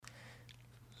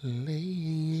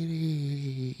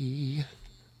Lady,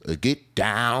 get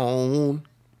down.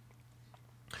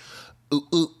 Ooh,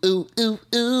 ooh, ooh, ooh,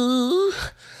 ooh.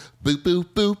 Boo, boo,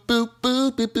 boo, boo,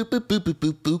 boo, boo, boo, boo, boo, boo,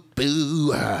 boo, boo,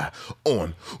 boo.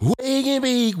 On Wake and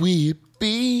Bake with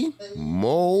B.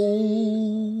 Mo.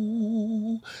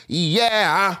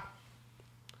 Yeah.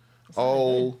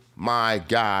 Oh, my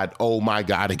God. Oh, my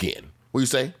God again. What do you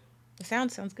say? The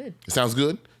sound sounds good. It sounds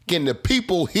good? Can the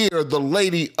people hear the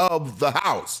lady of the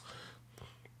house?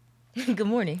 Good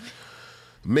morning.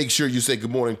 Make sure you say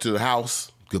good morning to the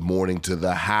house. Good morning to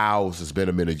the house. It's been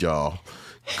a minute, y'all.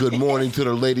 Good morning to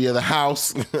the lady of the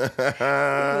house.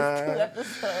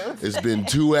 It's been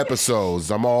 2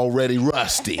 episodes. I'm already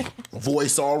rusty.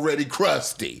 Voice already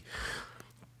crusty.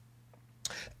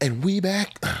 And we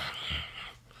back.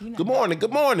 Good morning.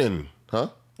 Good morning. Huh?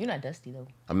 You're not dusty, though.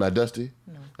 I'm not dusty?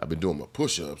 No. I've been doing my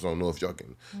push-ups. I don't know if y'all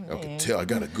can tell. I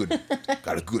got a good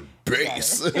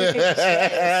base. Got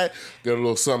a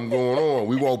little something going on.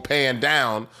 We won't pan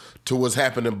down to what's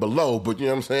happening below, but you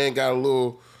know what I'm saying? Got a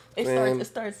little... It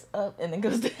starts up and then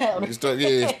goes down.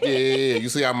 Yeah. You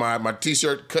see how my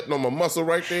T-shirt cutting on my muscle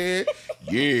right there?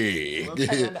 Yeah.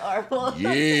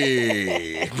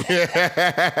 Yeah.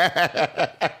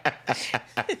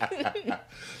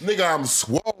 Nigga, I'm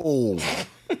swole.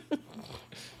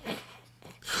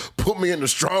 Put me in the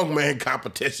strongman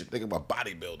competition. Nigga, my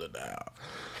bodybuilder now.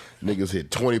 Niggas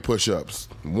hit 20 push-ups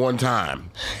one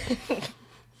time.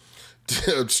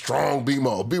 Strong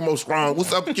BMO. BMO strong.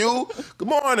 What's up, Q? Good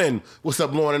morning. What's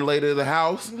up, Lauren, lady of the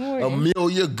house? Good morning.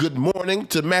 Amelia, good morning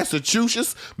to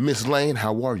Massachusetts. Miss Lane,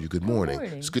 how are you? Good morning.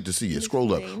 It's good to see you.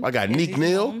 Scroll up. I got Neek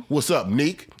Neal. What's up,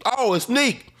 Neek? Oh, it's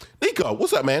Neek. Nico,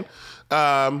 what's up, man?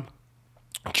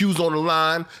 Q's on the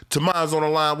line. Taman's on the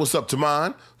line. What's up,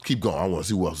 Taman? Keep going. I want to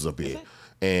see who else is up here.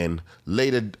 And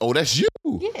later, oh, that's you.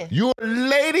 Yeah. You're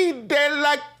Lady de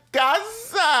la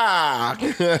Casa.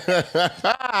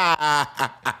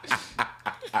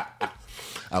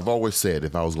 I've always said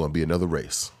if I was going to be another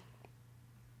race,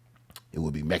 it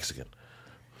would be Mexican.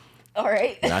 All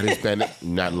right. Not Hispanic,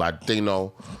 not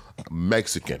Latino,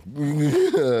 Mexican.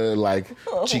 Like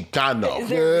Chicano.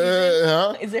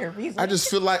 Is there a reason? I just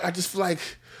feel like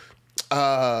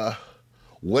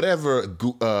whatever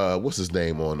what's his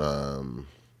name on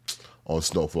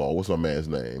Snowfall? What's my man's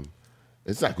name?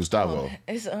 It's not Gustavo.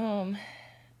 It's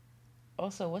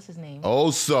also what's his name?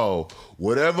 Oso.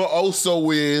 Whatever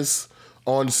Oso is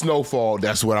on Snowfall,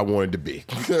 that's what I wanted to be.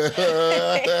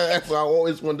 That's what I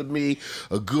always wanted to be,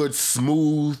 a good,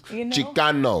 smooth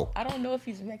Chicano. I don't know if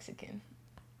he's Mexican.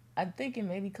 I'm thinking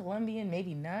maybe Colombian,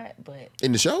 maybe not, but...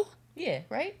 In the show? Yeah,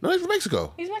 right? No, he's from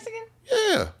Mexico. He's Mexican?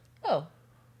 Yeah. Oh.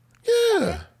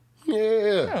 Yeah.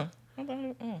 Okay.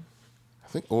 Yeah. I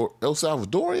think, or El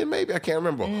Salvadorian, maybe. I can't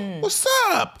remember. What's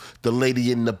up? The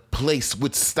lady in the place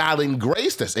with style and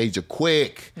grace. That's Asia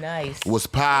Quick. Nice. What's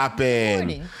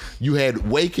poppin'? You had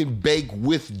Wake and Bake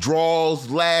withdrawals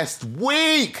last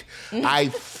week. I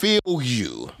feel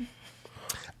you.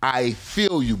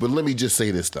 But let me just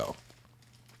say this, though.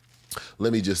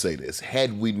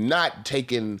 Had we not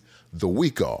taken the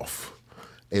week off,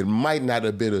 it might not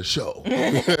have been a show.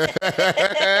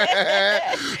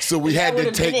 So we had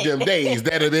to take them days.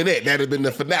 That'd have been it. That'd have been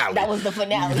the finale. That was the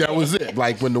finale. That was it.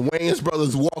 Like when the Wayans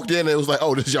brothers walked in, it was like,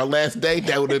 oh, this is your last day?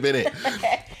 That would have been it.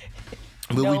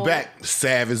 But we back.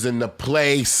 Sav is in the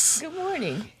place. Good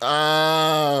morning.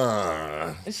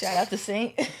 Shout out to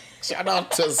Saint. Shout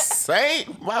out to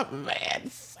Saint, my man,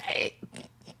 Saint.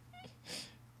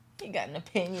 He got an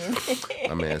opinion.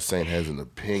 My man Saint has an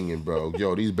opinion, bro.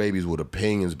 Yo, these babies with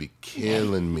opinions be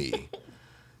killing me.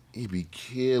 He be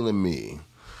killing me.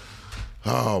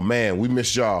 Oh, man, we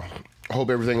miss y'all. I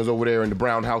hope everything is over there in the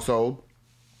Brown household.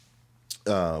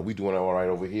 We doing all right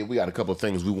over here. We got a couple of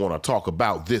things we want to talk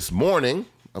about this morning.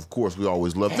 Of course, we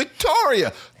always love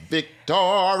Victoria.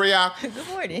 Victoria. Good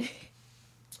morning.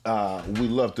 We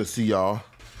love to see y'all.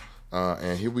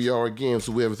 And here we are again.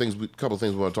 So we have a couple of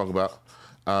things we want to talk about.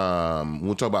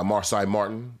 We'll talk about Marsai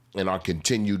Martin and our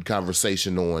continued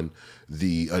conversation on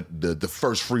the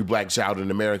first free black child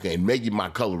in America, and maybe my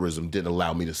colorism didn't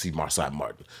allow me to see Marsai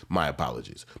Martin. My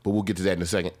apologies, but we'll get to that in a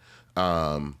second.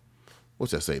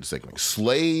 What's that say? The second thing,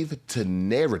 slave to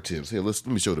narratives. Here, let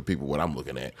me show the people what I'm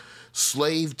looking at.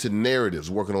 Slave to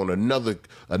narratives. Working on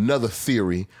another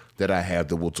theory that I have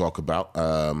that we'll talk about.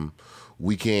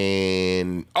 We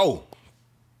can. Oh.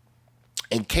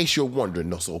 In case you're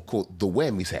wondering, so quote, the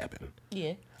whammies happen.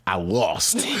 Yeah. I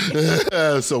lost.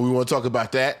 So we want to talk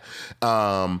about that.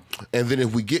 And then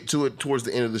if we get to it towards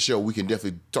the end of the show, we can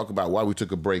definitely talk about why we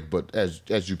took a break. But as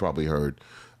you probably heard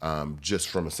just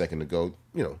from a second ago,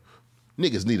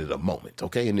 niggas needed a moment,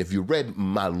 okay? And if you read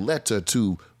my letter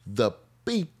to the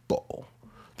people,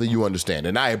 then you understand.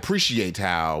 And I appreciate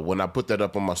how when I put that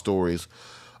up on my stories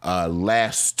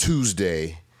last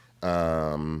Tuesday,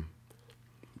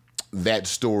 that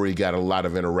story got a lot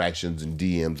of interactions and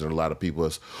DMs and a lot of people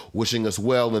wishing us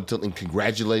well and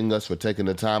congratulating us for taking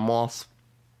the time off.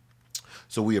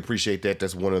 So we appreciate that.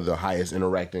 That's one of the highest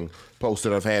interacting posts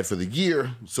that I've had for the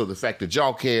year. So the fact that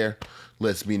y'all care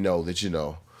lets me know that,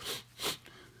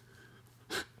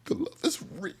 the love is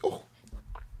real.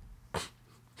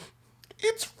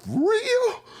 It's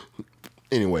real.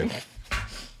 Anyway,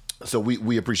 so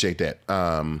we appreciate that.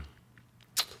 What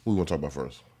we want to talk about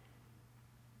first?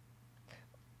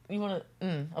 You want to?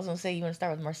 I was gonna say you want to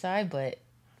start with Marseille, but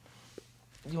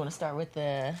you want to start with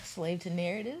the slave to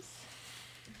narratives,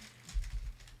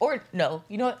 or no?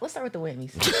 You know what? Let's start with the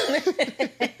whammies.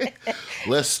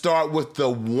 Let's start with the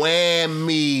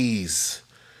whammies.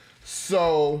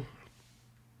 So,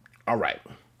 all right.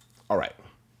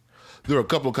 There are a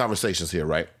couple of conversations here,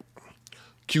 right?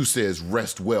 Q says,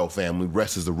 "Rest well, family.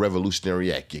 Rest is a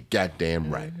revolutionary act." You're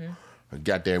goddamn right. Mm-hmm.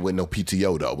 Goddamn with no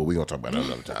PTO though, but we're gonna talk about that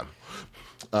another time.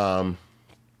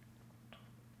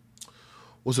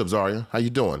 What's up, Zaria? How you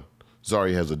doing?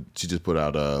 Zaria she just put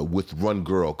out with Run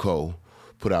Girl Co.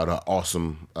 Put out an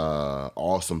awesome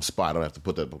spot. I don't have to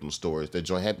put that up on the stories. That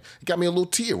joint it got me a little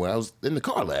tear when I was in the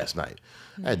car last night.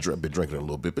 I had been drinking a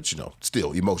little bit, but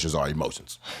still, emotions are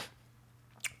emotions.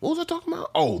 What was I talking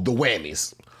about? Oh, the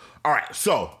whammies. All right.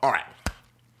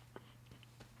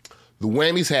 The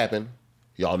whammies happened.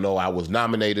 Y'all know I was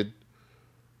nominated,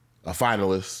 a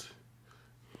finalist.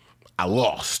 I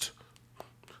lost.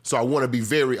 So I want to be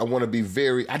very,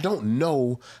 I don't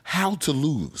know how to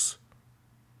lose.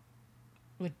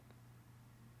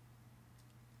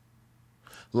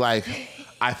 Like,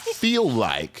 I feel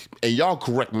like, and y'all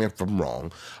correct me if I'm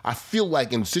wrong, I feel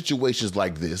like in situations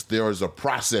like this, there is a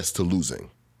process to losing.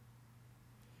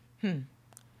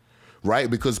 Right?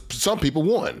 Because some people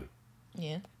won.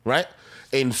 Yeah. Right?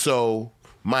 And so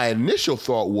my initial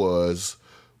thought was,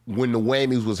 when the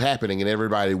whammies was happening and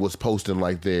everybody was posting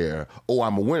like their, "Oh,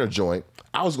 I'm a winner" joint,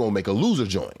 I was going to make a loser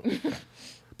joint.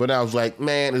 But I was like,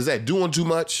 man, is that doing too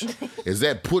much? Is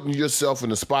that putting yourself in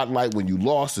the spotlight when you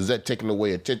lost? Is that taking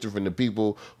away attention from the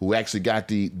people who actually got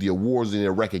the awards and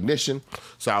their recognition?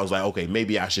 So I was like, okay,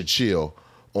 maybe I should chill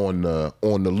on the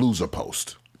loser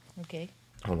post. Okay.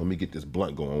 Hold on, let me get this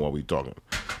blunt going while we talking.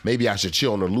 Maybe I should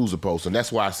chill on the loser post. And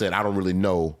that's why I said I don't really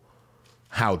know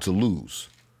how to lose.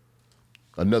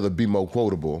 Another Be-Mo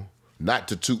quotable, not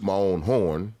to toot my own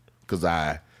horn, because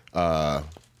not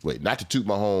to toot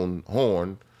my own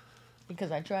horn.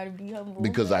 Because I try to be humble.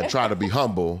 Because I try to be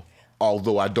humble,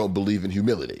 although I don't believe in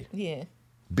humility. Yeah.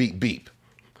 Beep, beep.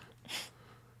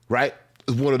 Right?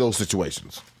 It's one of those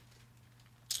situations.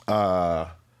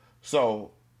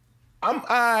 So,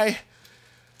 how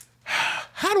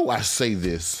do I say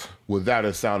this without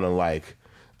it sounding like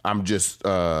I'm just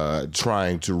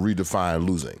trying to redefine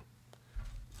losing?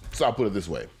 So I'll put it this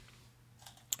way.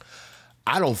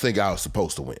 I don't think I was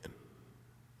supposed to win.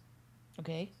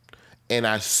 Okay. And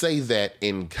I say that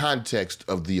in context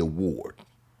of the award.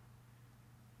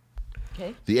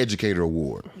 Okay. The Educator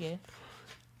Award. Yeah.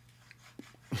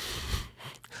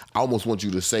 I almost want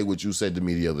you to say what you said to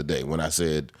me the other day when I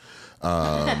said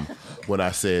that, what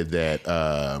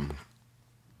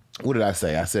did I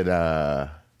say? I said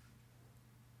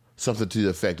something to the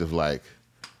effect of like,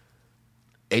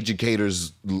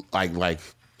 educators, like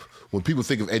when people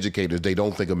think of educators, they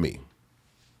don't think of me.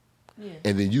 Yeah.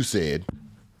 And then you said,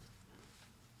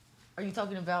 are you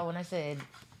talking about when I said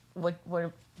what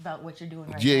about what you're doing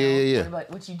right now? Yeah. What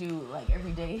about what you do like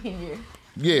every day in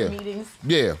your meetings?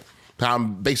 Yeah. How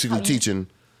I'm basically teaching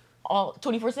all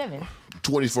 24/7.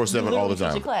 24/7 all the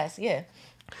time. Teach a class, yeah.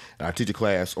 And I teach a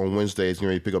class on Wednesdays, getting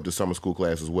ready to pick up the summer school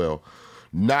class as well.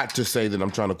 Not to say that I'm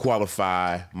trying to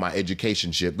qualify my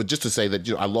educationship, but just to say that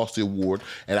I lost the award,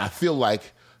 and I feel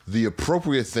like the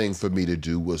appropriate thing for me to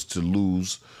do was to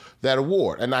lose that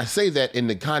award. And I say that in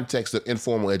the context of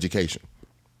informal education.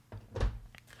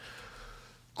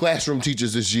 Classroom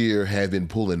teachers this year have been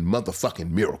pulling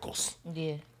motherfucking miracles.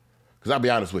 Yeah. Because I'll be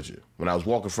honest with you, when I was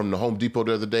walking from the Home Depot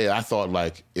the other day, I thought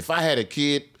like, if I had a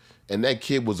kid and that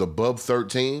kid was above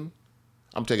 13,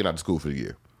 I'm taking out of school for the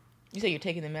year. You say you're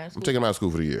taking them out of school? I'm taking them out of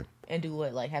school for the year. And do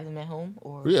what? Like have them at home?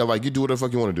 Or yeah, like you do whatever the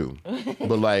fuck you want to do.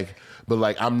 but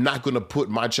like I'm not going to put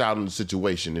my child in a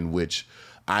situation in which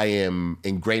I am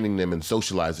ingraining them and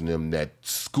socializing them that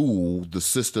school, the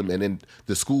system, and in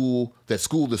the school, the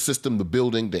system, the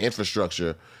building, the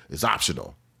infrastructure is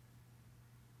optional.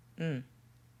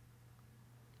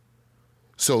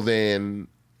 So then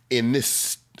in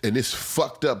this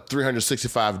fucked up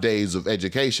 365 days of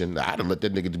education, I'd have let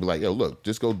that nigga be like, yo, look,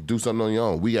 just go do something on your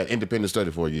own. We got independent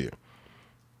study for a year.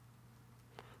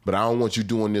 But I don't want you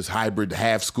doing this hybrid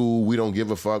half school. We don't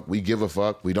give a fuck. We give a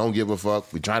fuck. We don't give a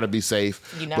fuck. We trying to be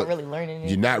safe. You're not really learning anything.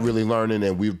 You're not really learning,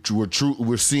 and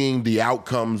we're seeing the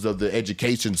outcomes of the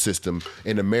education system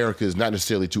in America is not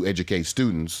necessarily to educate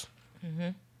students,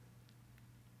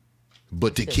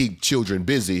 but to keep children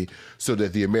busy so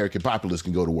that the American populace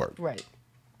can go to work. Right.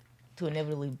 To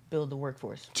inevitably build the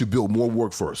workforce. To build more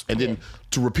workforce, and then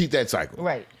to repeat that cycle.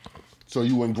 Right. So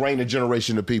you ingrain a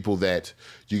generation of people that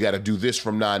you got to do this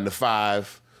from 9 to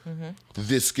 5,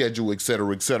 this schedule, et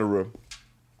cetera,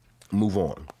 move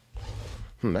on.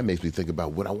 That makes me think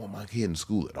about what I want my kid in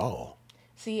school at all.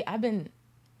 See, I've been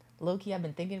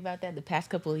thinking about that the past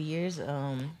couple of years.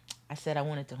 I said I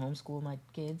wanted to homeschool my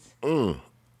kids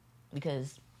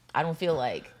because I don't feel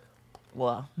like,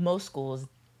 well, most schools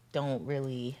don't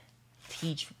really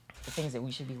teach the things that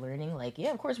we should be learning. Like,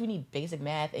 yeah, of course we need basic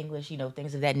math, English,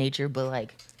 things of that nature, but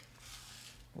like,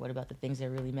 what about the things that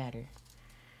really matter?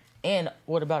 And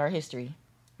what about our history?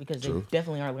 Because True. they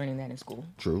definitely aren't learning that in school.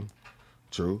 True.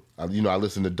 I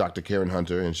listen to Dr. Karen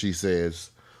Hunter, and she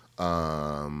says,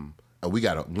 and we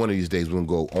got one of these days we're gonna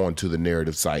go on to the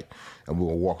narrative site and we're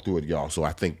gonna walk through it, y'all. So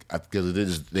I think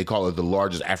because they call it the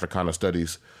largest Africana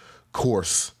Studies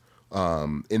course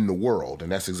in the world,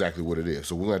 and that's exactly what it is.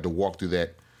 So we're gonna have to walk through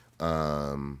that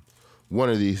one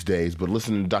of these days. But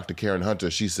listening to Dr. Karen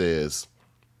Hunter, she says,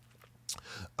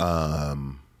 what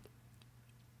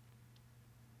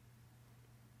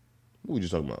were we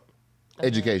just talking about?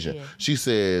 Education. Yeah. She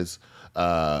says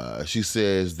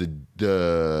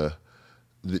the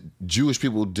Jewish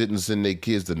people didn't send their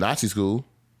kids to Nazi school.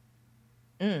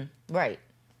 Right.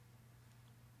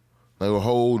 Like a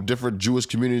whole different Jewish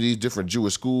communities, different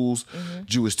Jewish schools,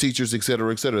 Jewish teachers, et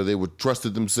cetera, et cetera. They would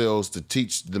trusted themselves to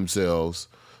teach themselves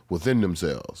within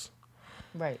themselves.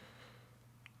 Right.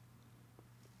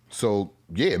 So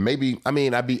yeah, maybe. I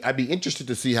mean, I'd be interested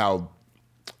to see how.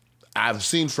 I've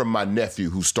seen from my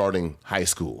nephew who's starting high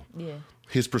school. Yeah.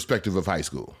 His perspective of high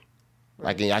school.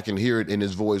 Right. I can hear it in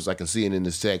his voice. I can see it in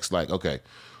his text. Like, okay,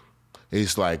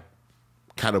 it's like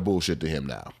kind of bullshit to him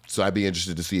now. So I'd be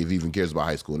interested to see if he even cares about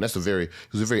high school. And he was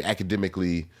a very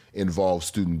academically involved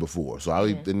student before. So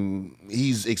and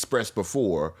he's expressed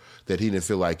before that he didn't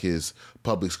feel like his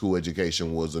public school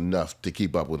education was enough to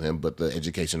keep up with him. But the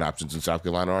education options in South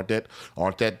Carolina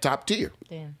aren't that top tier.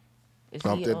 Damn. Is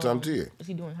Top tier. Is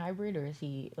he doing hybrid or is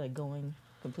he like going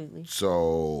completely?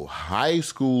 So high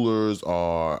schoolers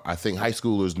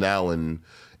now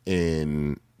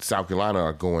in South Carolina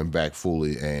are going back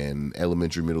fully, and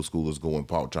elementary, middle schoolers going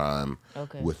part-time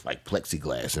with like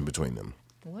plexiglass in between them.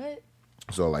 What?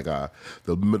 So like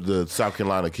the South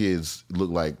Carolina kids look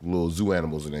like little zoo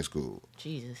animals in their school.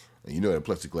 Jesus. And you know that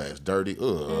plexiglass dirty.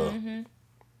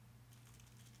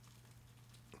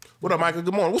 What up, Michael?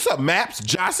 Good morning. What's up, Maps?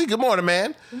 Jossie, good morning,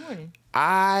 man. Good morning.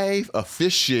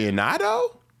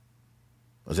 Aficionado?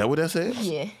 Is that what that says?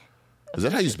 Yeah. Is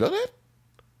that how you spell that?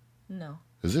 No.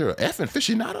 Is there an F in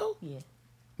aficionado? Yeah.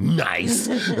 Nice.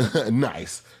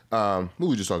 Nice. What were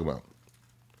we just talking about?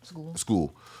 School.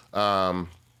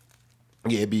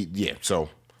 So,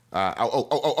 I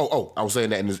was saying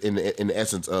that in the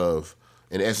essence of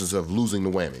losing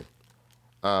the whammy.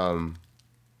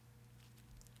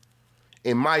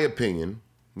 In my opinion,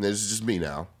 and this is just me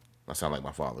now. I sound like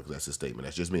my father because that's his statement.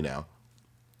 That's just me now.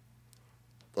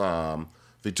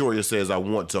 Victoria says, I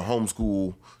want to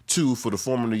homeschool two for the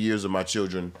formative years of my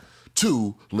children,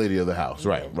 two lady of the house.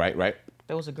 Yeah. Right.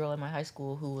 There was a girl at my high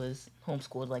school who was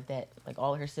homeschooled like that. Like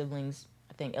all her siblings,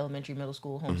 I think elementary, middle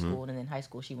school, homeschooled, and then high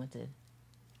school she went to,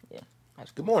 high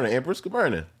school. Good morning, Empress. Good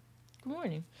morning. Good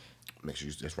morning.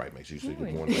 That's right. Make sure you say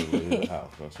good morning to the lady of the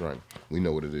house. That's right. We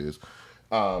know what it is.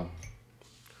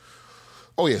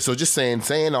 So just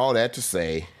saying all that to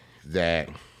say that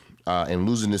in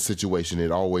losing this situation, it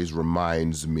always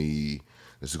reminds me,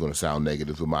 this is going to sound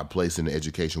negative, but my place in the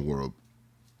education world.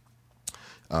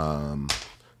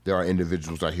 There are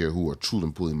individuals out here who are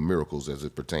truly pulling miracles as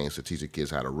it pertains to teaching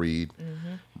kids how to read,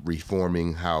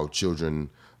 reforming how children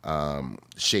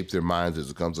shape their minds as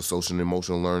it comes to social and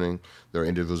emotional learning. There are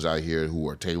individuals out here who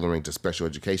are tailoring to special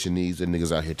education needs, and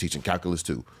niggas out here teaching calculus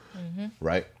too,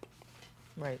 right?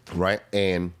 Right.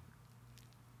 And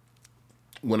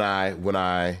when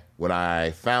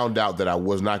I found out that I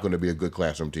was not going to be a good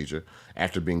classroom teacher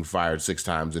after being fired 6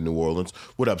 times in New Orleans,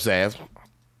 what up, Sav?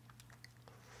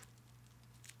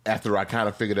 After I kind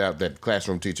of figured out that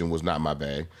classroom teaching was not my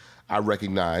bag, I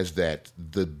recognized that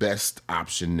the best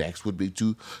option next would be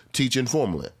to teach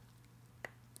informally.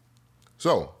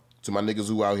 So To my niggas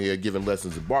who out here giving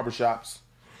lessons at barbershops.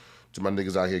 To my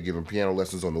niggas out here giving piano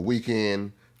lessons on the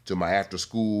weekend. To my after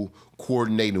school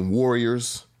coordinating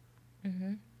warriors.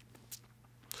 Mm-hmm.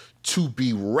 To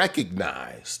be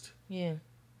recognized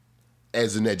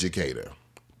as an educator.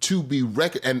 To be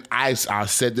and I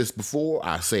said this before,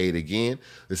 I say it again.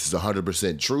 This is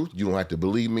 100% truth. You don't have to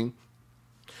believe me.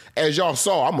 As y'all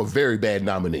saw, I'm a very bad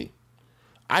nominee.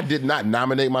 I did not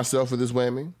nominate myself for this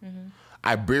whammy. Mm-hmm.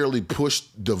 I barely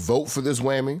pushed the vote for this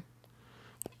whammy.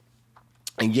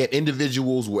 And yet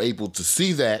individuals were able to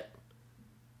see that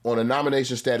on a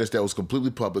nomination status that was completely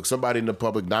public. Somebody in the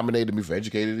public nominated me for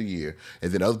Educator of the Year,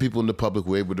 and then other people in the public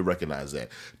were able to recognize that.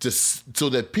 So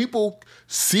that people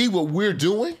see what we're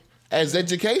doing as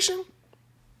education.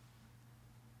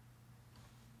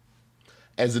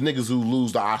 As the niggas who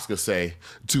lose the Oscar say,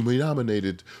 to be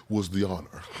nominated was the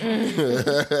honor.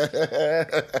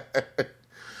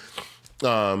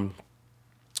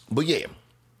 But yeah,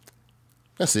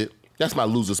 that's it. That's my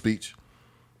loser speech.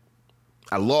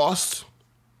 I lost.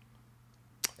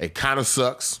 It kind of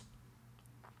sucks.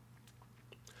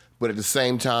 But at the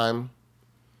same time,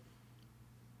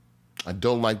 I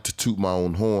don't like to toot my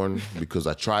own horn because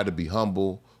I try to be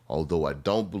humble, although I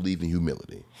don't believe in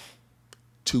humility.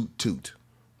 Toot, toot.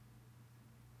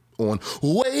 On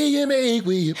way you make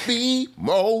me be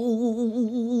more.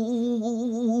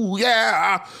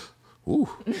 Yeah. Ooh,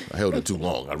 I held it too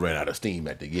long. I ran out of steam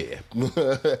at the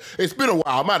It's been a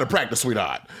while. I'm out of practice,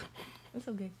 sweetheart. That's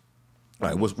okay. All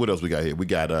right, what else we got here? We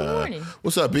got, Good morning.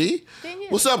 What's up, B? Danielle.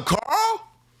 What's up, Carl?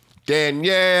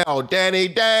 Danielle,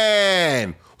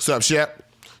 Dan. What's up, Shep?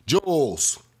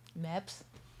 Jules. Maps.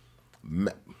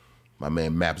 My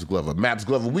man, Maps Glover. Maps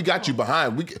Glover, we got you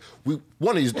behind. We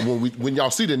one of these, when y'all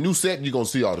see the new set, you're going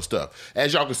to see all the stuff.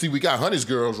 As y'all can see, we got Honey's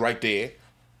Girls right there.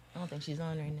 I don't think she's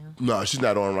on right now. No, she's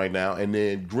not on right now. And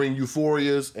then Green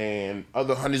Euphorias and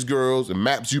other Honey's Girls and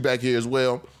Maps, you back here as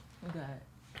well. Okay.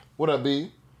 What up,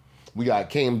 B? We got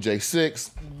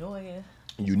KMJ6.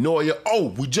 Unoya. Oh,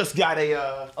 we just got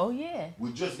a...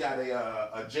 We just got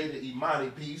a Jada Imani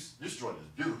piece. This joint is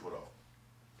beautiful, though.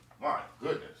 My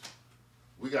goodness.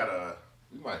 We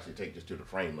might actually take this to the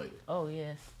frame later. Oh,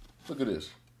 yes. Look at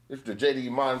this. It's the Jada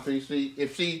Imani piece. Here's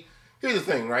the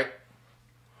thing, right?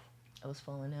 I was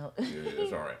falling out. Yeah,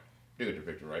 it's all right. You get the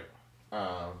picture, right?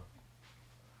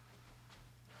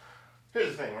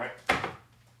 Here's the thing, right?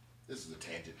 This is a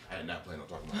tangent. I did not plan on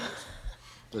talking about this.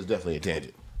 It's definitely a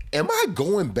tangent. Am I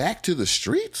going back to the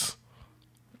streets?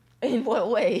 In what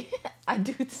way? I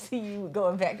do see you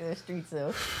going back to the streets,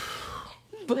 though.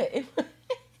 But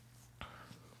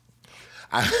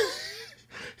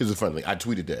here's a funny thing. I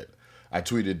tweeted that. I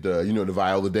tweeted, the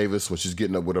Viola Davis when she's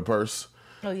getting up with her purse.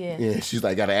 Oh, yeah. Yeah, she's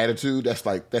like, got an attitude.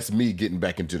 That's me getting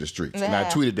back into the streets. Yeah. And I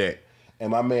tweeted that.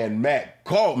 And my man Matt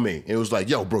called me and it was like,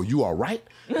 yo, bro, you all right?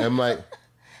 And I'm like,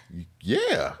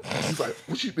 yeah. He's like,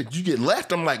 what you get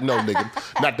left? I'm like, no, nigga,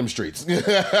 not them streets. That's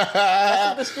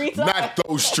what the streets are? Not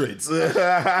those streets. You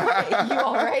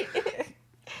all right?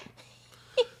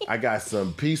 I got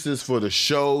some pieces for the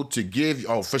show to give you.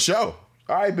 Oh, for sure.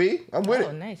 All right, B, I'm with it.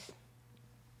 Oh, nice.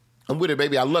 I'm with it,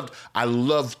 baby. I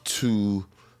love to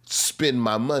spend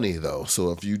my money, though.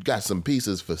 So if you got some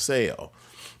pieces for sale,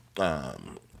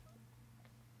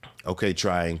 okay,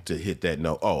 trying to hit that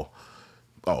note. Oh,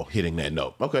 hitting that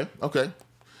note. Okay.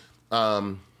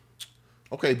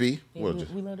 Okay, B. Yeah,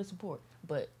 we love the support,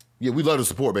 but yeah, we love the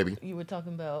support, baby. You were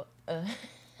talking about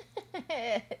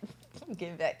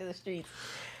getting back to the streets.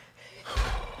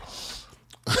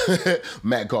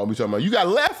 Matt called me talking about, you got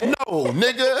left? No,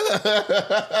 nigga.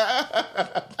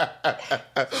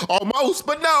 Almost,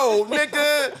 but no,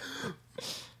 nigga.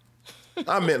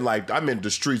 I meant the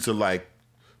streets are like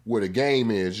where the game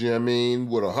is, you know what I mean?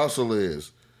 Where the hustle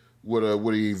is, where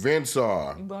the events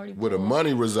are, where the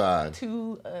money resides.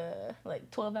 2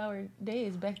 12-hour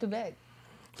days back to back.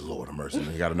 Lord have mercy.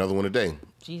 You got another one today.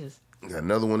 Jesus. You got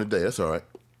another one today. That's all right.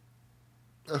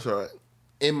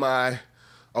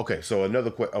 Okay, so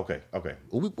another question. Okay.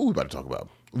 What we about to talk about?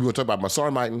 We want to talk about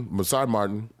Marsai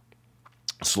Martin,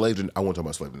 slave. I want to talk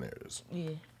about slave narratives.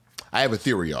 Yeah. I have a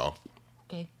theory, y'all.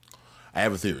 Okay. I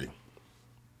have a theory.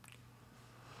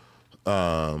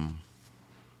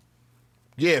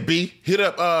 Yeah, B, hit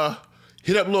up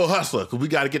Lil Hustler, cause we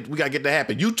gotta get that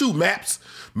happen. You too, Maps.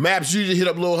 Maps, you hit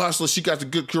up Lil Hustler. She got the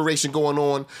good curation going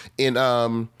on in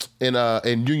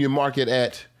Union Market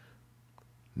at,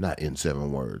 not in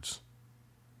 7 words.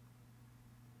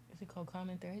 Is it called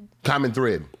Common Thread? Common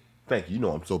Thread. Thank you. You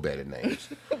know I'm so bad at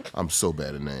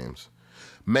names.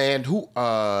 Man,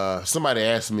 somebody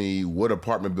asked me what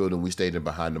apartment building we stayed in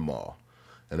behind the mall.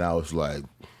 And I was like,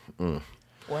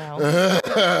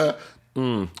 Wow.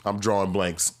 I'm drawing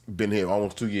blanks. Been here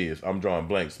almost 2 years. I'm drawing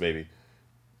blanks, baby.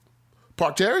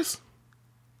 Park Terrace?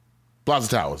 Plaza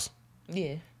Towers.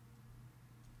 Yeah.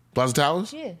 Plaza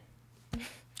Towers? Yeah.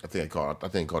 I think I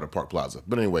called it Park Plaza.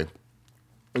 But anyway,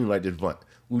 like this blunt.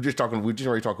 We just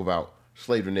already talked about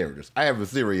slavery narratives. I have a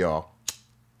theory, y'all.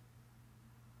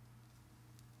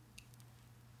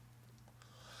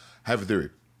 I have a theory.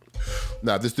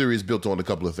 Now, this theory is built on a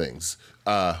couple of things.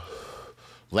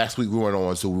 Last week we weren't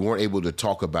on, so we weren't able to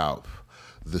talk about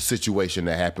the situation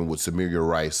that happened with Samaria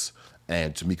Rice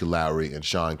and Tamika Lowry and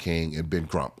Sean King and Ben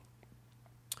Crump.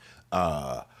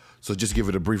 So just give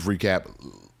it a brief recap.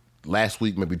 Last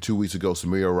week, maybe 2 weeks ago,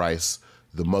 Samaria Rice,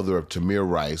 the mother of Tamir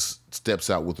Rice, steps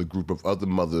out with a group of other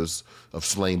mothers of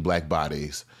slain black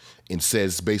bodies and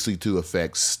says basically to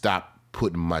effect, stop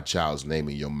putting my child's name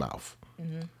in your mouth.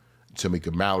 Mm-hmm.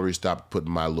 Tamika Mallory, stop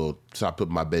putting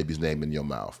my baby's name in your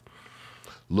mouth.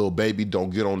 Little baby, don't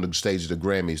get on the stage of the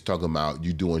Grammys talking about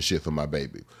you doing shit for my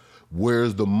baby.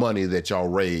 Where's the money that y'all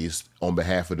raised on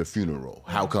behalf of the funeral?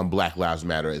 How come Black Lives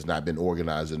Matter has not been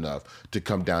organized enough to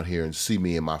come down here and see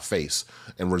me in my face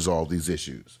and resolve these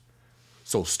issues?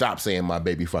 So stop saying my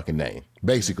baby fucking name,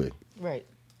 basically. Right.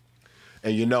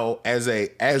 And you know, as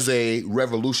a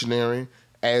revolutionary,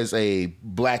 as a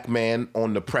black man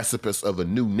on the precipice of a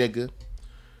new nigga,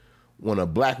 when a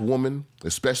black woman,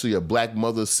 especially a black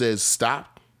mother, says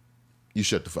stop, you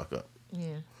shut the fuck up.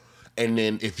 Yeah. And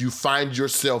then if you find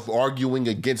yourself arguing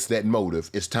against that motive,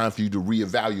 it's time for you to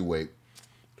reevaluate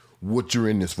what you're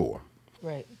in this for.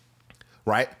 Right.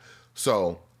 Right?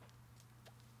 So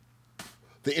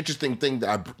the interesting thing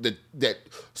that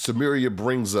Samaria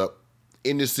brings up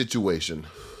in this situation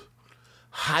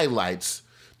highlights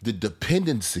the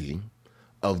dependency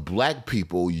of black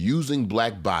people using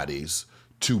black bodies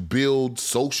to build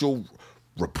social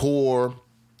rapport,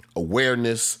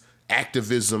 awareness,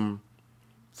 activism,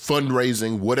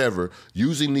 fundraising, whatever,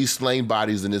 using these slain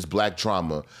bodies and this black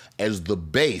trauma as the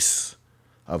base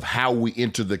of how we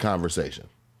enter the conversation.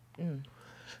 Mm.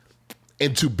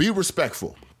 And to be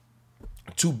respectful,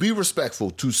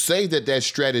 to say that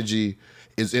strategy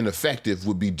is ineffective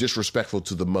would be disrespectful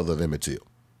to the mother of Emmett Till.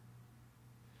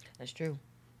 That's true.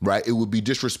 Right? It would be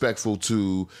disrespectful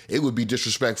to the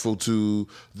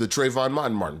Trayvon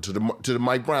Martin, to the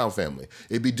Mike Brown family.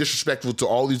 It'd be disrespectful to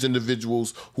all these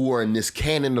individuals who are in this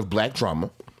canon of black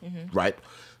trauma, mm-hmm. right?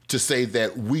 To say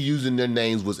that we using their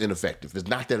names was ineffective. It's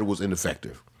not that it was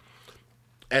ineffective.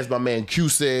 As my man Q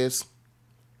says,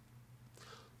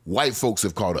 white folks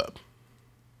have caught up.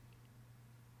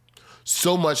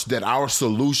 So much that our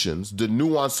solutions, the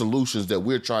nuanced solutions that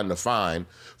we're trying to find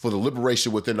for the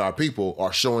liberation within our people,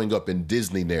 are showing up in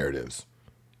Disney narratives.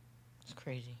 It's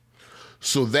crazy.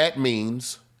 So that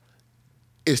means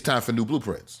it's time for new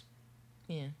blueprints.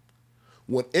 Yeah.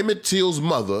 When Emmett Till's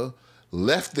mother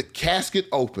left the casket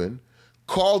open,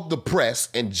 called the press,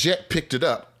 and Jet picked it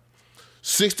up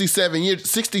 60,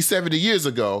 70 years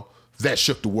ago, that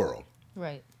shook the world.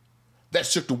 Right. That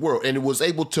shook the world. And it was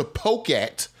able to poke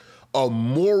at a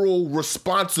moral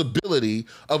responsibility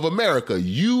of America.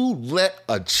 You let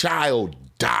a child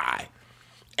die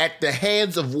at the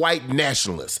hands of white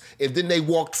nationalists, and then they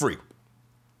walked free.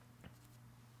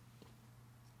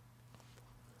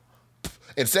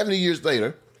 And 70 years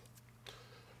later,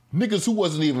 niggas who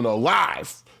wasn't even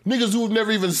alive, niggas who have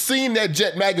never even seen that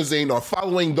Jet magazine are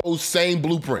following those same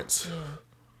blueprints. Yeah.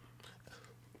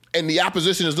 And the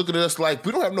opposition is looking at us like,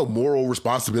 we don't have no moral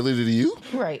responsibility to you.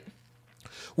 Right.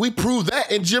 We proved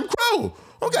that in Jim Crow. We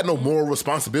don't got no moral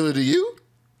responsibility to you.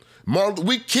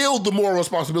 We killed the moral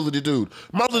responsibility dude.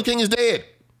 Martin Luther King is dead.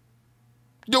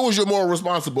 That was your moral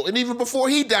responsible. And even before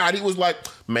he died, he was like,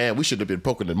 man, we should have been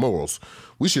poking at morals.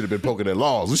 We should have been poking at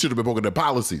laws. We should have been poking at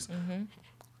policies. Mm-hmm.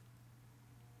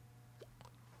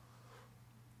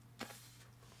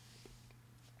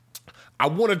 I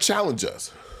want to challenge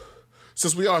us.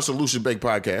 Since we are a solution-based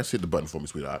podcast, hit the button for me,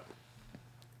 sweetheart.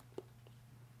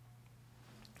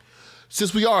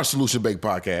 Since we are a solution-based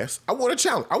podcast, I want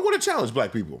to challenge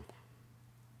black people.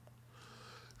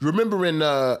 Remember in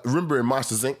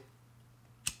Monsters, Inc.?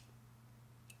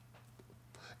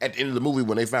 At the end of the movie,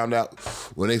 when they found out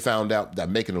that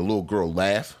making a little girl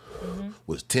laugh mm-hmm.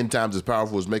 was 10 times as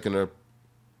powerful as making her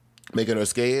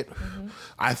scared, mm-hmm.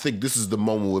 I think this is the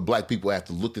moment where black people have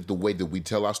to look at the way that we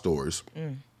tell our stories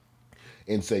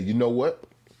and say, you know what?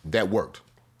 That worked.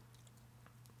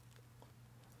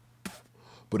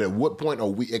 But at what point are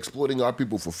we exploiting our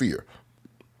people for fear?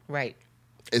 Right.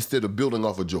 Instead of building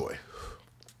off of joy.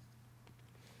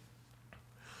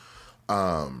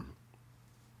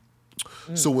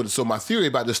 So my theory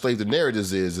about the slave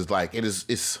narratives is like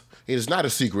it's it is not a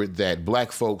secret that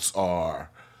black folks are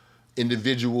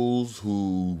individuals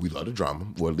who we love the drama,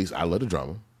 or at least I love the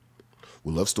drama.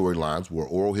 We love storylines. We're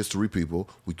oral history people.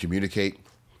 We communicate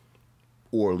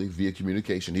orally via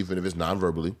communication, even if it's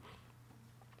non-verbally.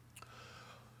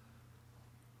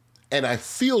 And I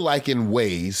feel like in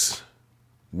ways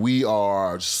we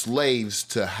are slaves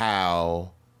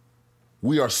to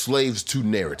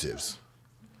narratives.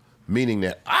 Meaning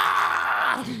that,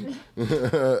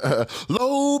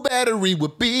 low battery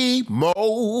would be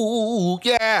more,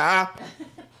 yeah.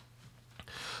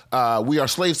 We are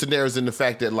slaves to narratives in the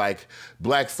fact that, like,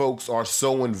 black folks are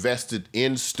so invested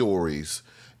in stories,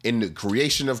 in the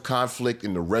creation of conflict,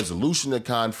 in the resolution of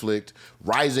conflict,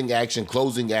 rising action,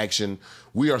 closing action.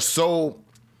 We are so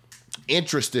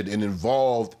interested and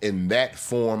involved in that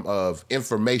form of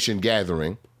information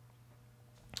gathering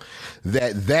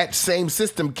that same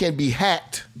system can be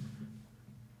hacked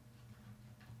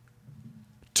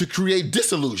to create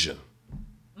disillusion.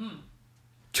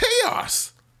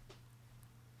 Chaos.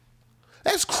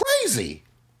 That's crazy.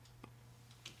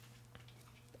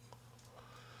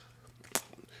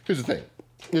 Here's the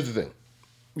thing.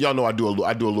 Y'all know I do a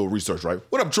little research, right?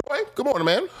 What up, Troy? Good morning,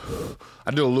 man.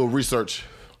 I do a little research.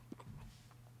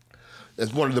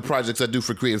 That's one of the projects I do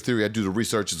for Creative Theory. I do the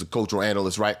research as a cultural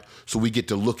analyst, right? So we get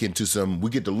to look into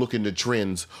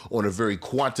trends on a very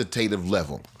quantitative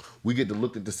level. We get to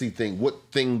look at to see what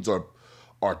things are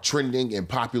trending and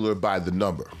popular by the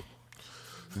number.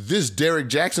 This Derrick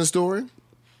Jaxn story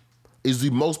is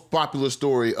the most popular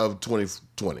story of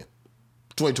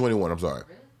 2021, I'm sorry.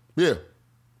 Really?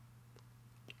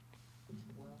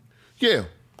 Yeah.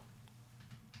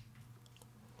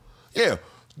 Yeah.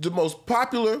 The most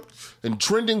popular and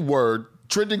trending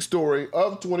story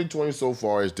of 2020 so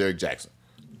far is Derrick Jaxn.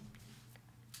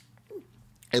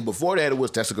 And before that, it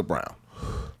was Tessica Brown.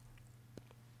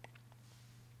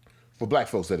 For black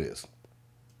folks, that is.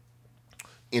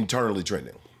 Internally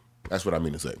trending. That's what I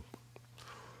mean to say.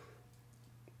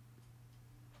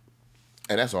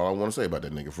 And that's all I want to say about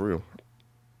that nigga, for real.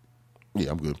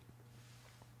 Yeah, I'm good.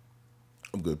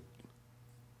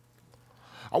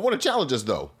 I want to challenge us,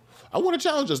 though.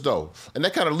 And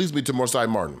that kind of leads me to Marsai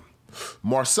Martin.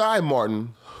 Marsai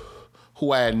Martin,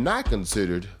 who I had not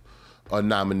considered a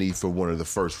nominee for one of the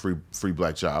first free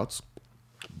black children.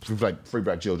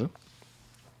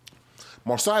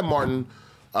 Marsai Martin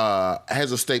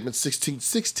has a statement,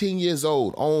 16 years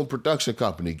old, own production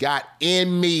company, got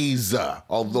Emmys.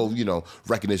 Although,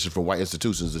 recognition from white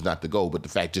institutions is not the goal, but the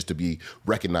fact just to be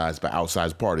recognized by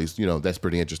outside parties, that's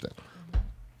pretty interesting.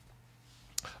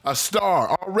 A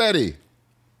star already.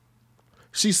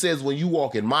 She says, when you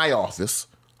walk in my office,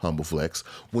 humble flex,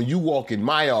 when you walk in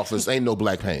my office, ain't no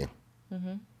black pain.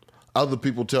 Mm-hmm. Other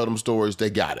people tell them stories,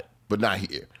 they got it, but not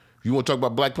here. If you want to talk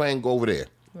about black pain, go over there.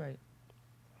 Right.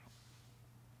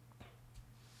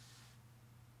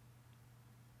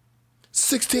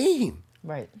 16.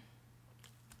 Right.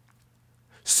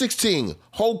 16.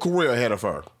 Whole career ahead of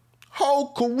her.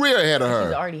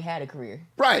 She's already had a career.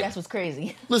 Right. That's what's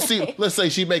crazy. Let's say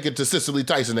she make it to Cicely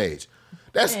Tyson age.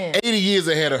 That's 80 years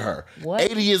ahead of her. What?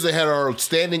 80 years ahead of her,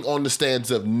 standing on the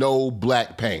stands of no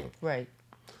black pain. Right.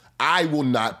 I will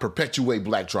not perpetuate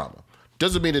black trauma.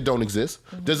 Doesn't mean it don't exist.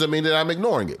 Mm-hmm. Doesn't mean that I'm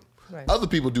ignoring it. Right. Other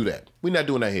people do that. We're not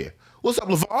doing that here. What's up,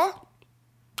 LeVar?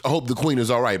 I hope the queen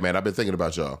is all right, man. I've been thinking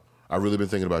about y'all. I've really been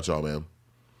thinking about y'all, man.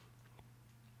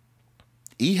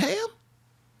 Eham?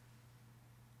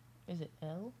 Is it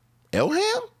L?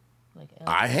 Elham? Like L.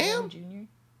 Iham? Jr.?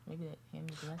 Maybe that Ham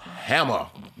is the last name. Hammer.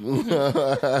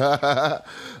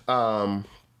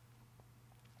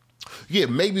 Yeah,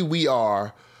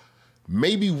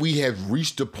 maybe we have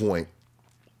reached a point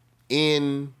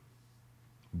in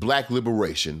black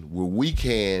liberation where we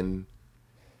can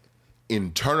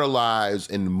internalize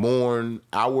and mourn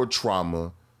our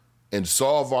trauma and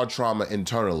solve our trauma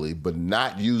internally, but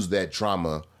not use that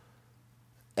trauma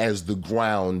as the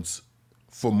grounds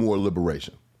for more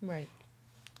liberation. Right.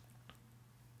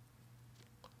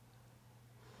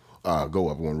 Go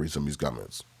up. I want to read some of these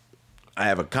comments. I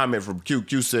have a comment from Q.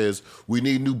 Q says, we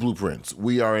need new blueprints.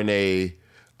 We are in a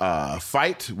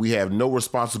fight. We have no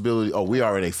responsibility. Oh, we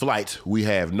are in a flight. We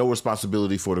have no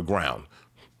responsibility for the ground.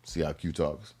 See how Q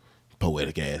talks?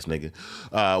 Poetic ass nigga.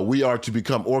 We are to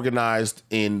become organized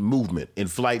in movement, in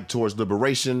flight towards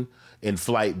liberation, in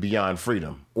flight beyond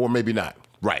freedom. Or maybe not.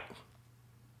 Right.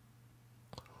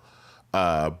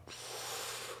 No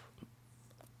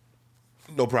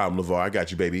problem, LeVar. I got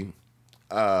you, baby.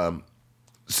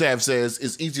 Sav says,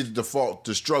 it's easy to default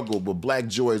to struggle, but black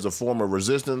joy is a form of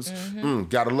resistance. Mm-hmm.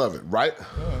 Gotta love it, right?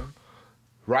 Yeah.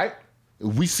 Right?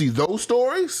 If we see those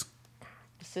stories,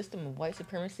 system of white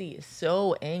supremacy is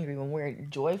so angry when we're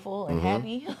joyful and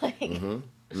happy.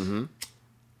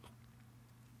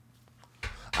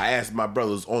 I asked my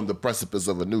brothers on the precipice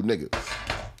of a new nigga.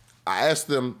 I asked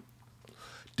them,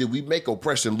 did we make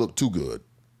oppression look too good?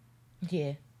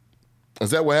 Yeah.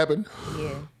 Is that what happened?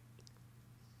 Yeah.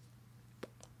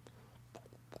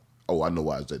 Oh, I know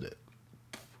why I said that.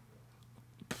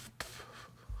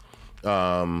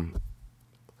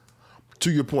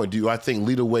 To your point, I think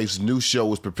Lena Waithe's new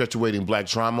show is perpetuating black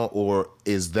trauma, or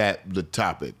is that the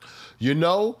topic? You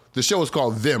know, the show is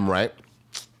called Them, right?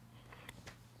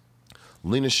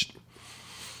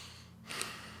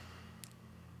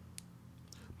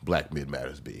 Black Mid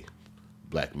Matters, B.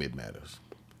 Black Mid Matters.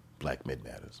 Black Mid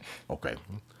Matters. Okay,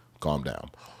 calm down.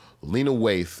 Lena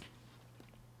Waithe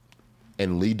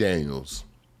and Lee Daniels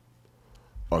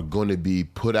are going to be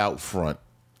put out front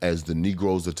as the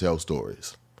Negroes that tell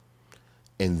stories.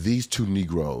 And these two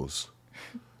Negroes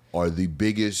are the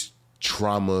biggest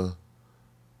trauma-fueled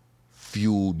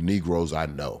Negroes I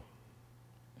know.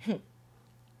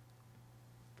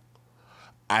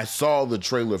 I saw the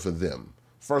trailer for Them.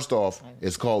 First off,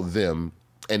 it's called Them,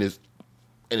 and it's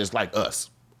like Us.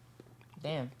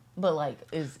 Damn. But like,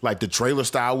 like the trailer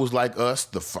style was like Us.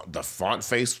 The font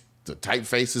face, the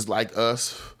typeface is like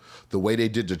Us. The way they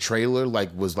did the trailer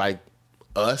was like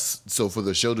Us. So for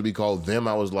the show to be called Them,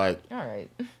 I was like, all right.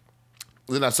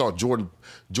 Then I saw Jordan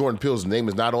Peele's name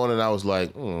is not on it, and I was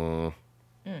like,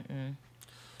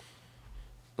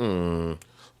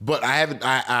 But I haven't.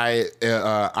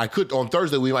 I could on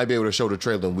Thursday. We might be able to show the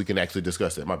trailer, and we can actually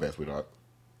discuss it. My bad, sweetheart.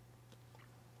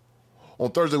 On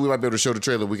Thursday, we might be able to show the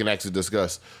trailer. We can actually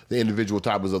discuss the individual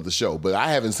topics of the show. But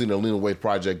I haven't seen a Lena Waithe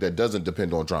project that doesn't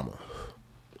depend on trauma,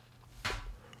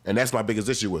 and that's my biggest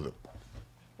issue with it.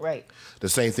 Right. The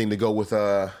same thing to go with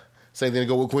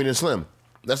Queen and Slim.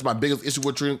 That's my biggest issue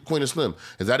with Queen and Slim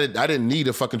is I didn't need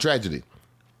a fucking tragedy.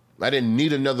 I didn't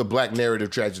need another black narrative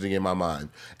tragedy in my mind.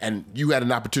 And you had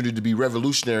an opportunity to be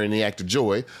revolutionary in the act of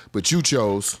joy, but you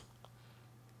chose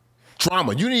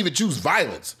trauma. You didn't even choose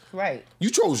violence. Right.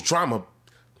 You chose trauma.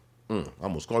 I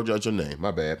almost called you out your name.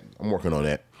 My bad. I'm working on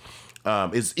that.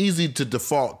 It's easy to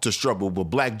default to struggle, but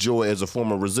black joy as a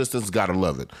form of resistance, gotta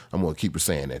love it. I'm gonna keep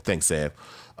saying that. Thanks, Sav.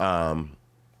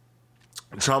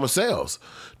 Trauma sells.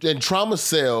 And trauma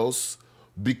sells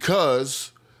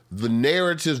because the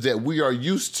narratives that we are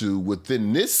used to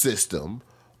within this system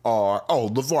are,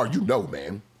 LeVar, you know,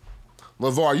 man.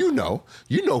 LeVar, you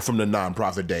know from the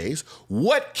nonprofit days,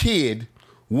 what kid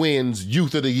wins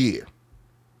Youth of the Year?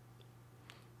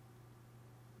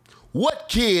 What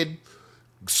kid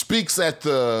speaks at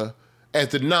the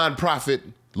nonprofit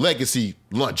legacy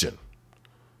luncheon?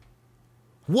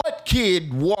 What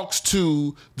kid walks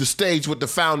to the stage with the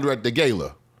founder at the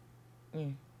gala?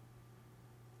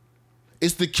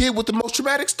 It's the kid with the most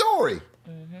traumatic story.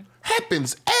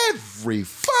 Happens every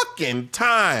fucking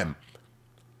time.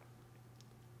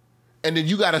 And then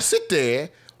you got to sit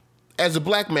there as a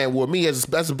black man, well, me as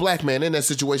a black man in that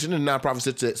situation, in a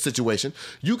nonprofit situation,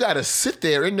 you got to sit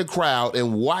there in the crowd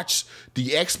and watch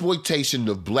the exploitation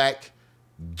of black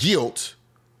guilt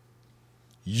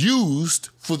used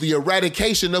for the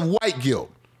eradication of white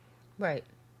guilt. Right.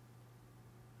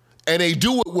 And they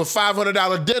do it with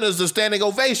 $500 dinners and standing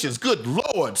ovations. Good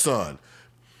Lord, son.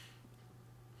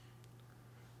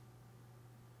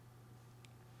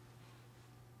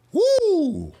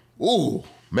 Woo! Ooh,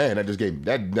 man, that just gave me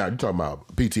that. Now you're talking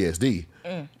about PTSD.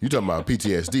 You talking about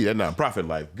PTSD? That nonprofit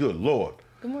life. Good Lord.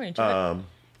 Good morning, Chuck.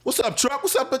 What's up, Truck?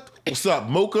 What's up,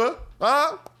 Mocha?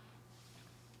 Huh?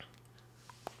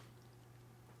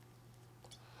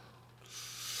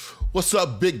 What's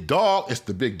up, big dog? It's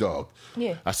the big dog.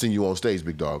 Yeah. I seen you on stage,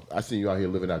 big dog. I seen you out here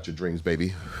living out your dreams,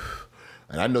 baby.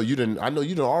 And I know you done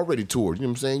already toured. You know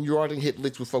what I'm saying? You already hit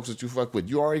licks with folks that you fuck with.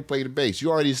 You already play the bass. You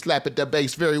already slap at that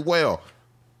bass very well.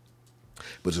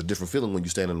 But it's a different feeling when you're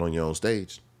standing on your own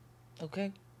stage.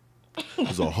 Okay.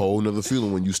 There's a whole nother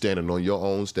feeling when you're standing on your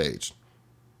own stage.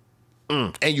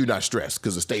 And you're not stressed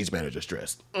because the stage manager's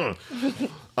stressed.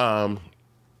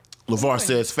 LeVar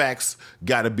says facts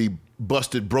gotta be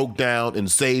busted, broke down, and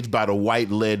saved by the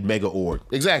white-led mega org.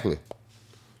 Exactly.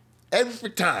 Every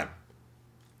time.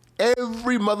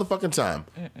 Every motherfucking time.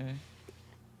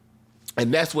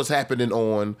 And that's what's happening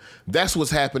on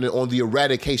the